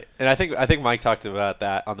wide. Right, and I think Mike talked about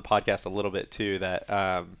that on the podcast a little bit too. That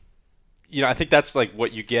I think that's like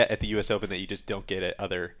what you get at the U.S. Open that you just don't get at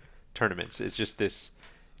other tournaments. It's just this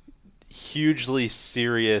hugely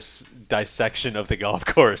serious dissection of the golf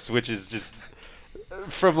course, which is just,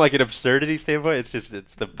 from like an absurdity standpoint,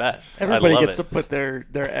 it's the best. Everybody I love gets it. to put their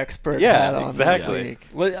expert Yeah, hat on. exactly. Week.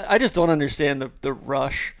 Well, I just don't understand the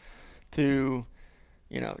rush to,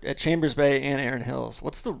 at Chambers Bay and Aaron Hills.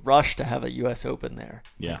 What's the rush to have a U.S. Open there?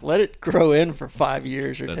 Yeah. Like, let it grow in for 5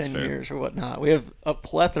 years or That's 10 fair. years or whatnot. We have a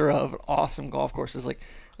plethora of awesome golf courses. Like,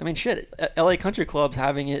 I mean, shit, LA Country Club's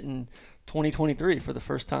having it in 2023 for the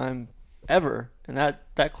first time ever, and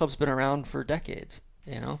that club's been around for decades.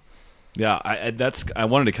 Yeah, I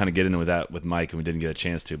wanted to kind of get into that with Mike, and we didn't get a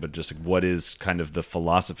chance to. But just like, what is kind of the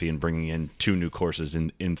philosophy in bringing in 2 new courses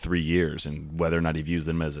in 3 years, and whether or not he views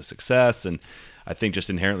them as a success. And I think just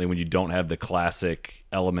inherently, when you don't have the classic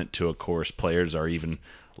element to a course, players are even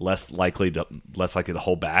less likely to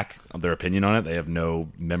hold back their opinion on it. They have no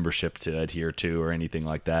membership to adhere to or anything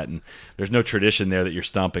like that, and there's no tradition there that you're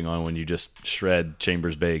stomping on when you just shred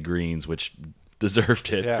Chambers Bay greens, which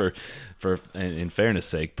deserved it for in fairness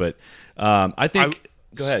sake. But I think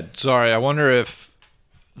go ahead. Sorry, I wonder if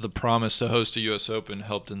the promise to host a U.S. Open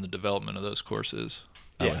helped in the development of those courses.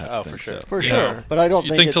 I would have to for think sure. so. For Yeah. sure, but I don't You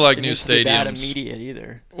think think to, like, it new needs to be that stadiums. immediate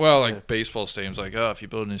either. Well, like baseball stadiums, like, if you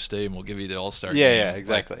build a new stadium, we'll give you the All-Star Yeah, game. yeah,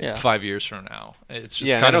 exactly. Like, Yeah. 5 years from now. It's just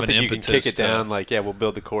Yeah, and kind I of don't an think you can impetus kick it to- down like, we'll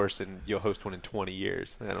build the course and you'll host one in 20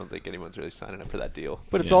 years. I don't think anyone's really signing up for that deal.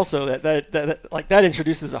 But it's Yeah. also that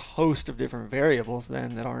introduces a host of different variables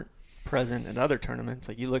then that aren't present in other tournaments.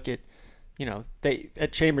 Like, you look at, they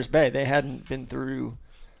at Chambers Bay, they hadn't been through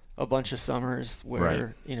a bunch of summers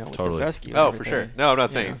where Right. With Totally. the fescue. and Oh, for sure. everything, No, I'm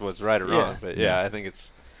not saying you it know. was right or Yeah. wrong, but I think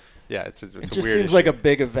it's a It just weird seems issue. like a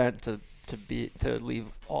big event to leave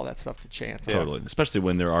all that stuff to chance. Totally, especially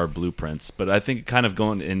when there are blueprints. But I think kind of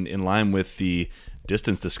going in line with the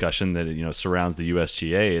distance discussion that surrounds the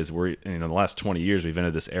USGA is we're in the last 20 years we've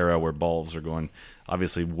entered this era where balls are going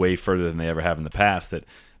obviously way further than they ever have in the past.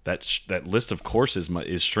 That list of courses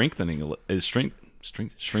is strengthening.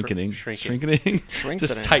 shrinking. Shrinking.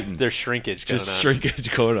 Just tighten. There's shrinkage going on. Just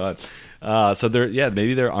shrinkage going on. So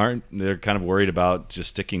maybe they're kind of worried about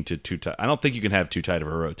just sticking to too tight. I don't think you can have too tight of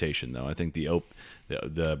a rotation though. I think the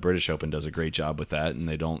British Open does a great job with that, and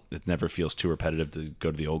it never feels too repetitive to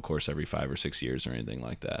go to the old course every 5 or 6 years or anything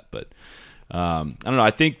like that. But I don't know.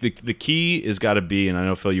 I think the key is got to be, and I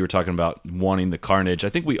know Phil, you were talking about wanting the carnage. I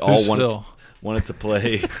think we all wanted to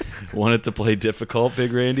play difficult,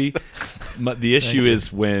 Big Randy. But the issue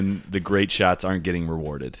is when the great shots aren't getting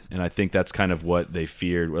rewarded, and I think that's kind of what they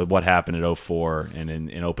feared. What happened at 04 and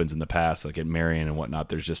in Opens in the past, like at Marion and whatnot.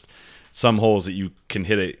 There's just some holes that you can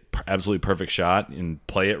hit a absolutely perfect shot and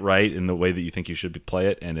play it right in the way that you think you should play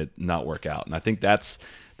it, and it not work out. And I think that's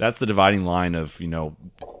the dividing line of,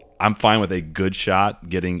 I'm fine with a good shot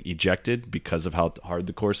getting ejected because of how hard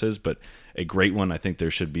the course is, but a great one, I think there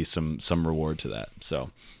should be some reward to that.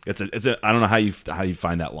 So it's a I don't know how you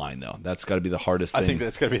find that line though. That's got to be the hardest thing. I think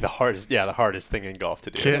that's got to be the hardest thing in golf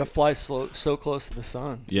to do. You got to fly so close to the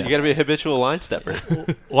sun. Yeah. You got to be a habitual line stepper.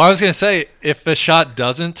 Well, I was going to say, if the shot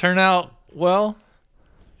doesn't turn out well,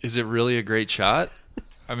 is it really a great shot?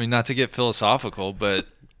 I mean, not to get philosophical, but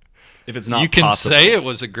if it's not, you can say it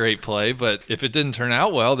was a great play, but if it didn't turn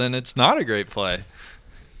out well, then it's not a great play.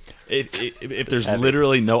 If there's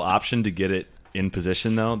literally no option to get it in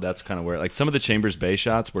position, though, that's kind of where, like some of the Chambers Bay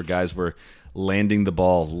shots where guys were landing the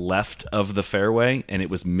ball left of the fairway and it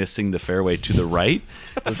was missing the fairway to the right.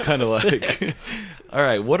 It's kind of like, all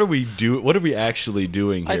right, what are we actually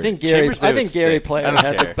doing here? I think Gary Player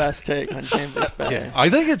had the best take on Chambers Bay. Yeah. I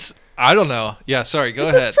think I don't know. Yeah, sorry, go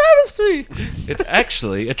ahead. It's a travesty. It's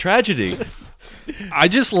actually a tragedy. I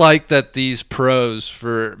just like that these pros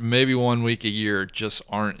for maybe 1 week a year just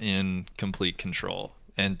aren't in complete control.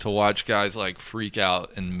 And to watch guys like freak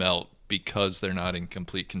out and melt because they're not in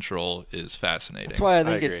complete control is fascinating. That's why I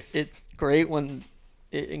think it's great when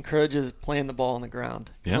it encourages playing the ball on the ground.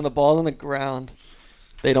 Yeah. When the ball's on the ground,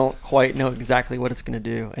 they don't quite know exactly what it's going to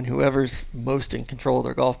do. And whoever's most in control of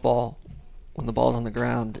their golf ball when the ball's on the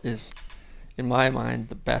ground is, in my mind,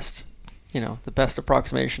 the best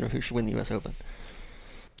approximation of who should win the U.S. Open.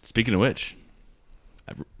 Speaking of which,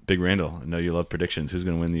 Big Randall, I know you love predictions. Who's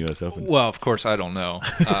going to win the U.S. Open? Well, of course I don't know.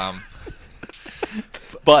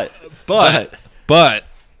 But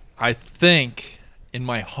I think in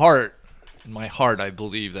my heart, I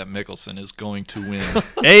believe that Mickelson is going to win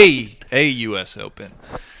a U.S. Open,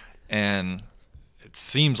 and it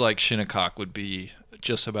seems like Shinnecock would be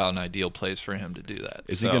just about an ideal place for him to do that.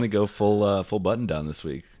 Is he going to go full button down this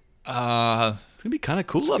week? It's going to be kind of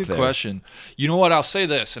cool up there. Good question. You know what? I'll say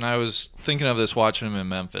this, and I was thinking of this watching him in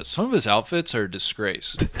Memphis. Some of his outfits are a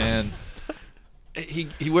disgrace, and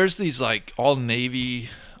he wears these like all navy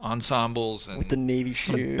ensembles and with the navy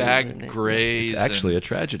shoes, bag grays. It's actually a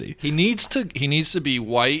tragedy. He needs to be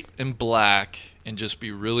white and black and just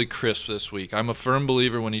be really crisp this week. I'm a firm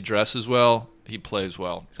believer when he dresses well, he plays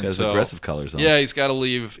well. He's got his aggressive colors on. Yeah, he's got to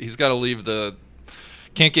leave the.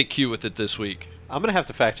 Can't get cute with it this week. I'm gonna have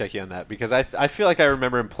to fact check you on that because I feel like I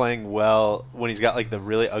remember him playing well when he's got like the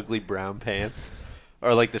really ugly brown pants,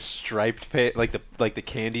 or like the striped like the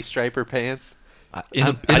candy striper pants.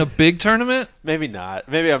 In a big tournament? Maybe not.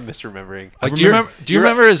 Maybe I'm misremembering. Like, do you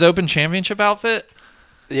remember his Open Championship outfit?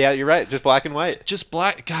 Yeah, you're right. Just black and white. Just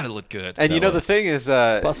black. God, it looked good. And the thing is,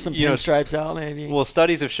 bust some pinstripes out, maybe. Well,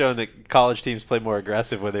 studies have shown that college teams play more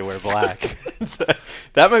aggressive when they wear black. So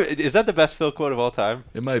is that the best Phil quote of all time?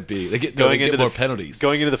 It might be. They get more penalties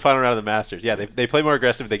going into the final round of the Masters. Yeah, they play more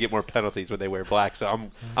aggressive. They get more penalties when they wear black. So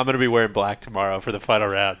I'm going to be wearing black tomorrow for the final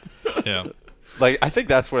round. Yeah. Like, I think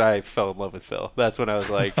that's when I fell in love with Phil. That's when I was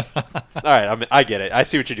like, all right, I get it. I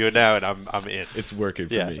see what you're doing now, and I'm in. It's working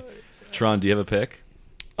for me. Tron, do you have a pick?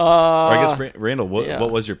 Or I guess, Randall, what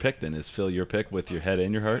was your pick then? Is Phil your pick with your head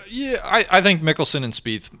and your heart? Yeah, I think Mickelson and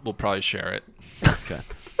Spieth will probably share it. Okay.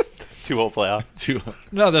 2-hole playoff.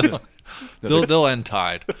 No, they'll end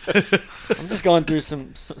tied. I'm just going through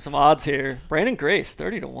some odds here. Brandon Grace,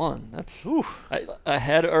 30-1. That's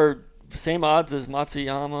ahead or same odds as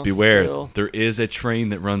Matsuyama. Beware, Phil. there is a train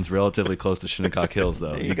that runs relatively close to Shinnecock Hills,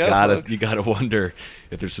 though. You folks. gotta wonder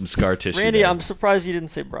if there's some scar tissue. Randy, there. I'm surprised you didn't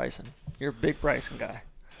say Bryson. You're a big Bryson guy.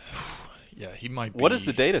 Yeah, he might be. What does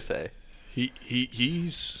the data say?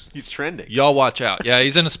 He's trending. Y'all watch out. Yeah,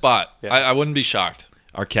 he's in a spot. Yeah. I wouldn't be shocked.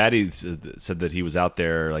 Our caddies said that he was out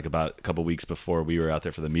there like about a couple weeks before we were out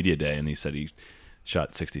there for the media day, and he said he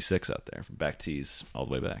shot 66 out there from back tees all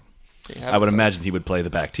the way back. I would imagine he would play the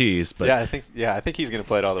back tees, but I think he's going to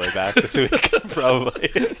play it all the way back this week, probably.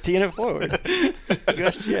 Just teeing it forward.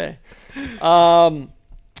 USGA.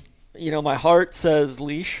 My heart says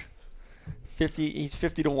Leash, 50. He's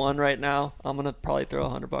 50-1 right now. I'm gonna probably throw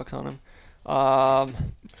 $100 on him.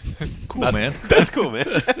 Cool, man. That's cool,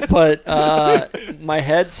 man. But my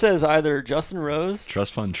head says either Justin Rose.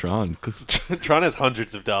 Trust fund Tron. Tron has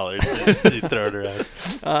hundreds of dollars. You throw it around.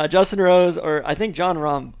 Justin Rose, or I think John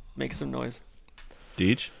Rahm makes some noise.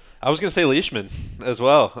 Deej? I was going to say Leishman as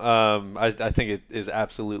well. I think it is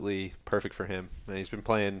absolutely perfect for him. And he's been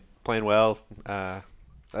playing well. Sorry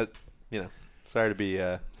to be,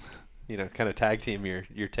 kind of tag team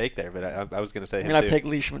your take there, but I was going to say him I too. pick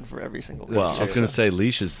Leishman for every single one. Well, I was going to say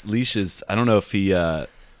Leash is. I don't know if he. I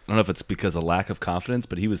don't know if it's because of lack of confidence,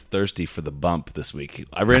 but he was thirsty for the bump this week.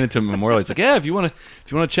 I ran into him at Memorial. He's like, "Yeah, if you want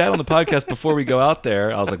to chat on the podcast before we go out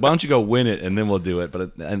there," I was like, "Why don't you go win it and then we'll do it?"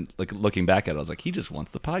 But like looking back at it, I was like, "He just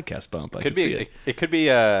wants the podcast bump." I could see it. It could be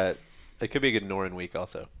a good Norin week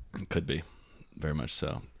also. It could be, very much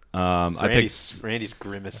so. Randy's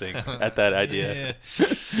grimacing at that idea.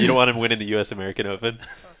 You don't want him winning the U.S. American Open?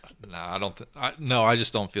 No, I don't. I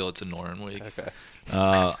just don't feel it's a Norin week. Okay.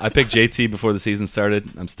 I picked JT before the season started.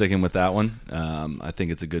 I'm sticking with that one. I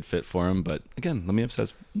think it's a good fit for him. But again, let me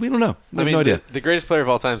emphasize, we don't know. We have no idea. The greatest player of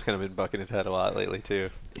all time has kind of been bucking his head a lot lately too.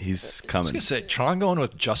 He's I was coming. gonna say Tron going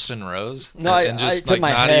with Justin Rose. No, and just I like took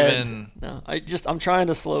my not head. even. No, I'm trying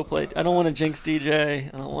to slow play. I don't want to jinx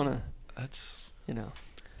DJ. I don't want to. That's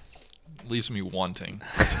leaves me wanting.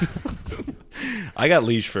 I got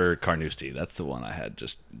Leash for Carnoustie. That's the one I had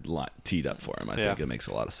just teed up for him. I think it makes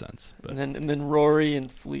a lot of sense. But. And then Rory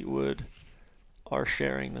and Fleetwood are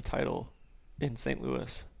sharing the title in St.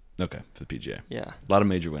 Louis. Okay, for the PGA. Yeah. A lot of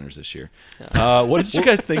major winners this year. Yeah. What did you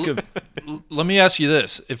guys think of? Let me ask you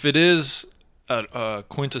this: if it is a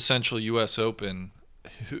quintessential U.S. Open,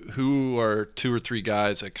 who are 2 or 3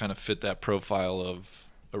 guys that kind of fit that profile of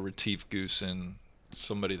a Retief Goosen?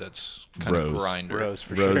 Somebody that's kind of grinder. Rose,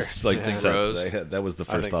 for Rose, sure. Rose. That was the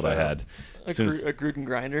first thought I had. A Gruden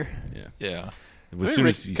grinder. Yeah. As soon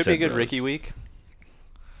as you could said be a good Rose. Ricky week.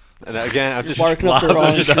 And again, I'm just barking up the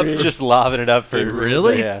wrong tree. just lobbing it up for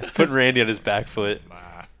Really? Yeah, putting Randy on his back foot.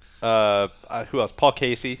 Who else? Paul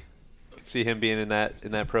Casey. Could see him being in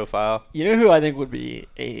that profile. You know who I think would be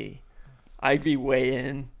I'd be way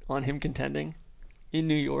in on him contending in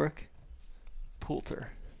New York?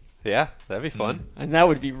 Poulter. Yeah, that'd be fun. And that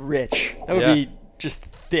would be rich. That would be just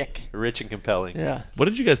thick. Rich and compelling. Yeah. What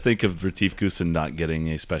did you guys think of Retief Goosen not getting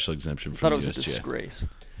a special exemption I from thought the it was a USGA? disgrace.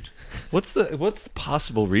 What's the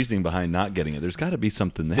possible reasoning behind not getting it? There's got to be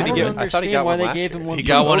something there. I don't I understand thought he got why one they last gave year. him one. He for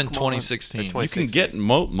got one in Oakmont. 2016. You can get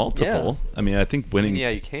multiple. Yeah. I mean, I think winning Yeah,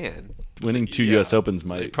 you can. winning 2 Yeah. U.S. Opens They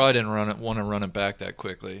might. probably didn't want to run it back that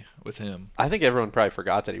quickly with him. I think everyone probably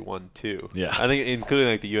forgot that he won 2. Yeah. I think including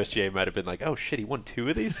like the USGA might have been like, oh shit, he won 2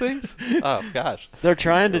 of these things? Oh gosh. They're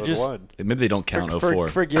trying to He just won. Maybe they don't count 04.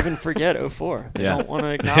 forgive and forget 04. They Yeah. don't want to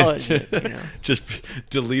acknowledge it. You know. Just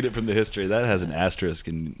delete it from the history. That has an asterisk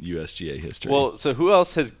in USGA history. Well, so who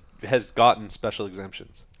else has gotten special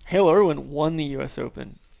exemptions? Hale Irwin won the U.S.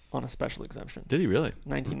 Open on a special exemption. did he really?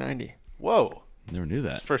 1990. Whoa. Never knew It's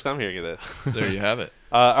that. the first time hearing of this. There you have it.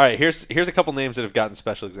 All right, here's a couple names that have gotten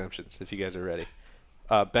special exemptions, if you guys are ready.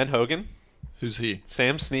 Ben Hogan, Who's he?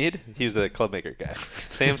 Sam Snead, he was the clubmaker guy.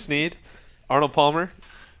 Sam Snead, Arnold Palmer,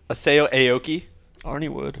 Aseo Aoki, Arnie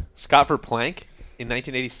Wood. Scott Verplank in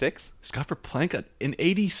 1986. Scott Verplank in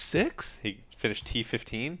 '86? He finished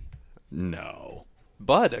T15. No.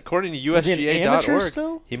 But according to Was he an amateur USGA.org,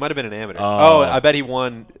 still? he might have been an amateur. Oh. I bet he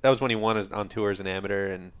won. That was when he won on tour as an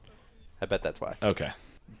amateur, and I bet that's why. Okay.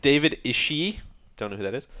 David Ishii, don't know who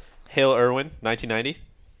that is. Hale Irwin, 1990,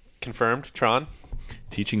 confirmed. Tron,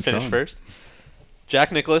 Teaching finished Tron. first.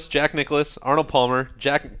 Jack Nicklaus, Arnold Palmer.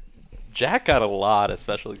 Jack got a lot of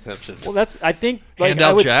special exemptions. Well, that's. I think. Like, Hand I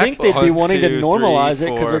out would Jack. think they'd be 1, wanting 2, to normalize 3, it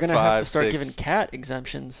because 4, they're going to have 5, to start 6. giving cat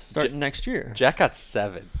exemptions starting next year. Jack got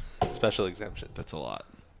 7 special exemptions. That's a lot.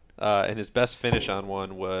 And his best finish on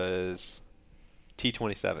one was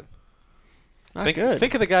T27. Not good.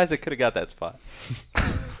 Think of the guys that could have got that spot.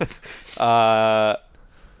 Oh,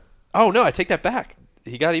 no, I take that back.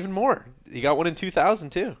 He got even more. He got one in 2000,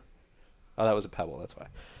 too. Oh, that was a Pebble. That's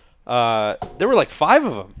why. There were like 5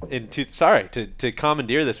 of them. Sorry to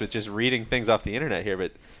commandeer this with just reading things off the internet here,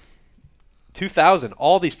 but 2000,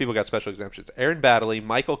 all these people got special exemptions. Aaron Baddeley,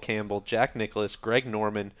 Michael Campbell, Jack Nicklaus, Greg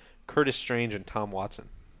Norman, Curtis Strange, and Tom Watson.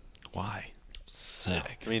 Why?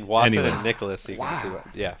 Sick. I mean, Watson Anyways. and Nicholas. You can see what,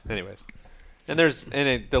 yeah. Anyways, and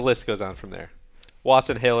the list goes on from there.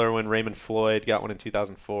 Watson, Hale Irwin, Raymond Floyd got one in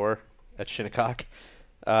 2004 at Shinnecock.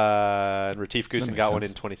 And Retief Goosen makes got one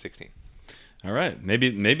sense. in 2016. All right.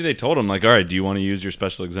 Maybe they told him, like, all right, do you want to use your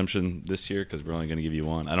special exemption this year? Because we're only going to give you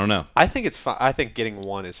one. I don't know. I think it's fine. I think getting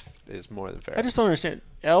one is more than fair. I just don't understand.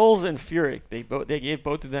 Els and Furyk, they gave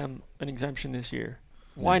both of them an exemption this year.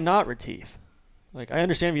 Why not Retief? Like, I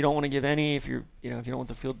understand if you don't want to give any, if you don't want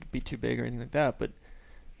the field to be too big or anything like that, but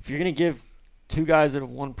if you're going to give two guys that have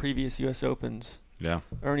won previous U.S. Opens,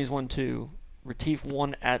 Ernie's won 2, Retief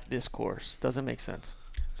won at this course, doesn't make sense.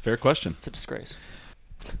 It's a fair question. It's a disgrace.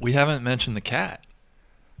 We haven't mentioned the cat.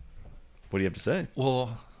 What do you have to say?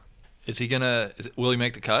 Well, will he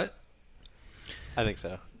make the cut? I think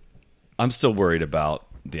so. I'm still worried about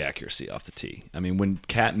the accuracy off the tee. I mean, when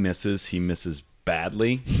Cat misses, he misses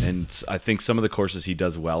badly, and I think some of the courses he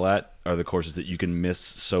does well at are the courses that you can miss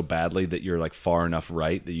so badly that you're like far enough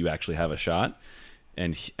right that you actually have a shot.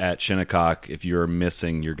 And at Shinnecock, if you're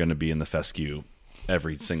missing, you're going to be in the fescue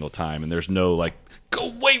every single time, and there's no like go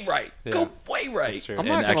way right, go way right, I'm and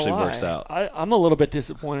not it actually lie. works out. I'm a little bit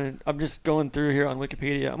disappointed. I'm just going through here on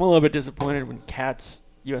Wikipedia. I'm a little bit disappointed when Cat's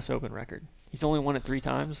U.S. Open record. He's only won it 3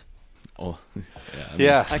 times. Oh,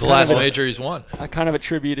 It's the last major he's won. I kind of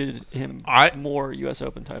attributed him more U.S.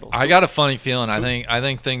 Open titles. I got a funny feeling. I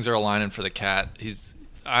think things are aligning for the Cat.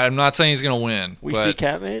 I'm not saying he's going to win. We but see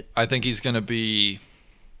Cat, mate. I think he's going to be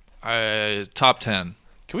top 10.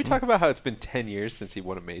 Can we talk about how it's been 10 years since he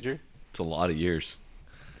won a major? It's a lot of years.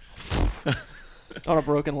 On a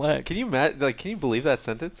broken leg. Can you can you believe that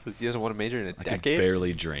sentence? He hasn't won a major in a decade. I could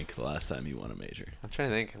barely drink the last time he won a major. I'm trying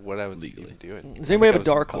to think what I was legally doing. Does anybody have a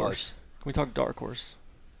dark horse? Can we talk dark horse?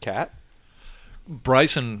 Cat?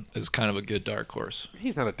 Bryson is kind of a good dark horse.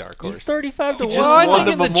 He's not a dark horse. He's 35 to 1. I won think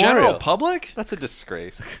the in the Memorial. general public. That's a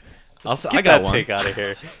disgrace. I got one. Take out of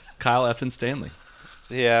here. Kyle Effin Stanley.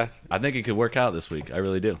 Yeah. I think it could work out this week. I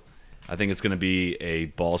really do. I think it's going to be a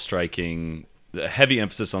ball striking, a heavy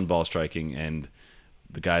emphasis on ball striking, and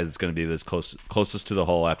the guy that's going to be this closest to the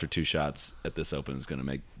hole after 2 shots at this Open is going to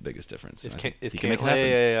make the biggest difference. Is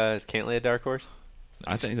Cantley a dark horse?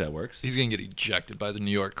 I think that works. He's going to get ejected by the New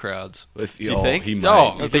York crowds. Do you think? He might.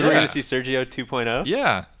 No. You think we're going to see Sergio 2.0?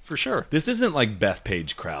 Yeah, for sure. This isn't like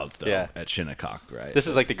Bethpage crowds, though, at Shinnecock, right? This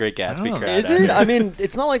is like the Great Gatsby crowd. Is it? I mean,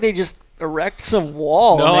 it's not like they just erect some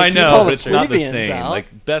wall. No, and I keep know, all but it's not the plebeians same. out.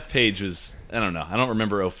 Like Bethpage was, I don't know. I don't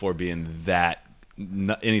remember 04 being that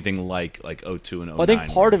anything like 02 and 09. Well, I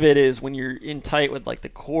think part of it is when you're in tight with like the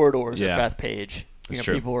corridors Yeah. of Bethpage. That's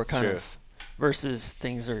true. People are kind true. of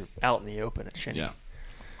things are out in the open at Shinny. Yeah.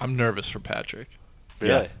 I'm nervous for Patrick.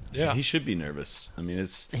 Really? Yeah. He should be nervous. I mean,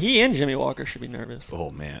 it's... He and Jimmy Walker should be nervous. Oh,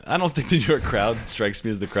 man. I don't think the New York crowd strikes me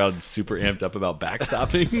as the crowd super amped up about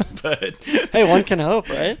backstopping, but... Hey, one can hope,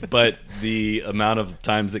 right? But the amount of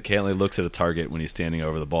times that Cantley looks at a target when he's standing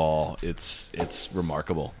over the ball, it's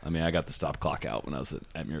remarkable. I mean, I got the stop clock out when I was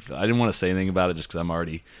at Muirfield. I didn't want to say anything about it just because I'm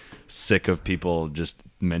already sick of people just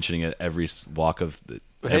mentioning it every walk of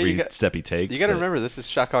every step he takes. You got to remember, this is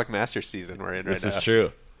Shot Clock Masters season we're in right now. This is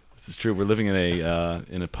true. This is true. We're living in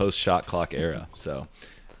a post shot clock era. So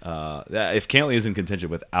if Cantley is in contention,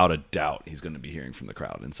 without a doubt, he's going to be hearing from the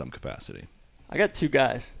crowd in some capacity. I got 2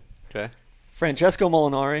 guys. Okay. Francesco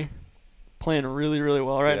Molinari, playing really, really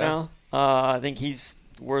well right now. I think he's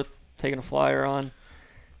worth taking a flyer on.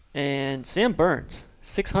 And Sam Burns,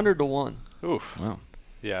 600 to 1. Oof. Wow.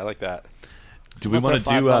 Yeah, I like that. Do we I'll want to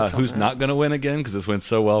throw do $5 on who's that. not going to win again? Because this went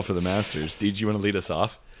so well for the Masters. Do you want to lead us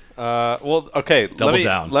off? Well, okay. Double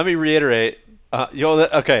down. Let me reiterate.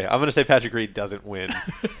 Okay, I'm going to say Patrick Reed doesn't win.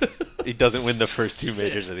 He doesn't win the first 2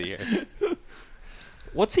 majors of the year.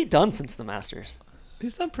 What's he done since the Masters?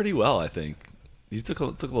 He's done pretty well, I think. He took a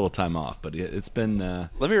little time off, but it's been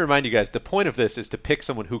Let me remind you guys, the point of this is to pick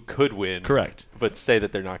someone who could win. correct. But say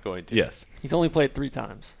that they're not going to. Yes. He's only played 3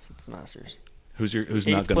 times since the Masters. Who's not 8th going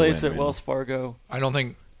to win? place at right Wells Fargo, I don't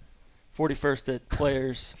think. 41st at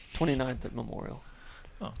Players, 29th at Memorial.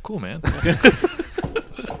 Oh, cool, man.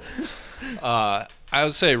 I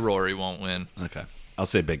would say Rory won't win. now? Okay. I'll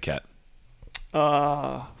say Big Cat.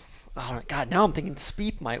 Oh God, now I'm thinking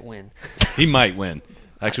Spieth might win. He might win.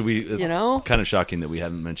 Actually, kind of shocking that we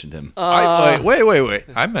haven't mentioned him. Wait.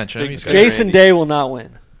 I mentioned him. He's good. Jason Day will not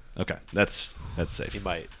win. Okay, that's safe. He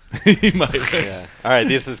might. He might win. Yeah. All right,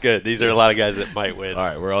 this is good. These are a lot of guys that might win. All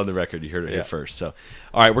right, we're on the record. You heard it here first. So,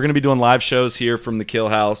 all right, we're going to be doing live shows here from the Kill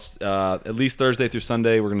House at least Thursday through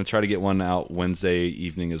Sunday. We're going to try to get one out Wednesday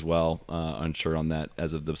evening as well. Unsure on that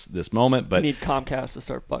as of this moment, but We need Comcast to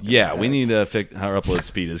start bucking. yeah, our we need heads. to fix our upload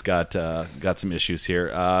speed has got some issues here.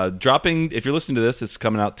 Dropping, if you're listening to this, it's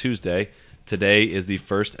coming out Tuesday. Today is the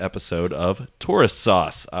first episode of Tourist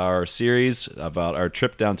Sauce, our series about our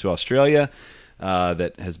trip down to Australia.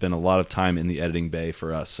 that has been a lot of time in the editing bay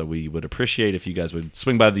for us. So we would appreciate if you guys would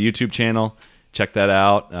swing by the YouTube channel, check that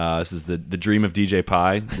out. This is the dream of DJ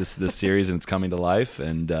Pie, this series, and it's coming to life.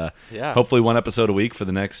 And hopefully one episode a week for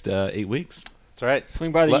the next 8 weeks. That's right.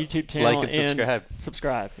 Swing by the YouTube channel like and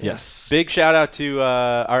subscribe. Yes. Big shout out to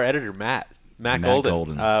our editor, Matt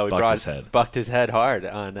Golden. Bucked his head hard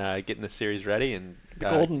on getting the series ready, and the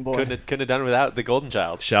Golden Boy. Couldn't have done without the Golden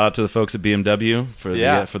Child. Shout out to the folks at BMW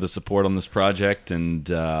for the support on this project, and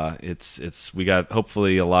we got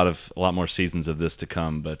hopefully a lot more seasons of this to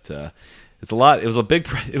come, but it's a lot. It was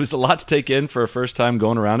a lot to take in for a first time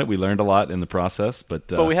going around it. We learned a lot in the process,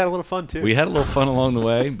 but we had a little fun too. We had a little fun along the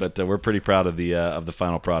way, but we're pretty proud of the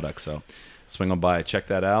final product. So swing on by, check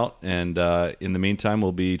that out, and in the meantime,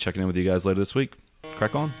 we'll be checking in with you guys later this week.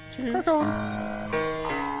 Crack on. Cheers. Crack on.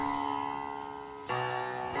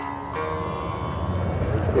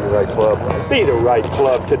 Be the right club. Be the right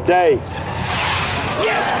club today.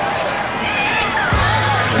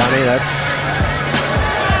 Johnny, that's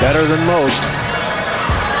better than most.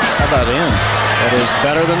 How about in? That is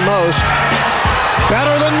better than most.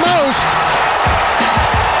 Better than most!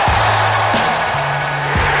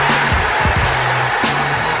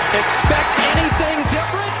 Expect anything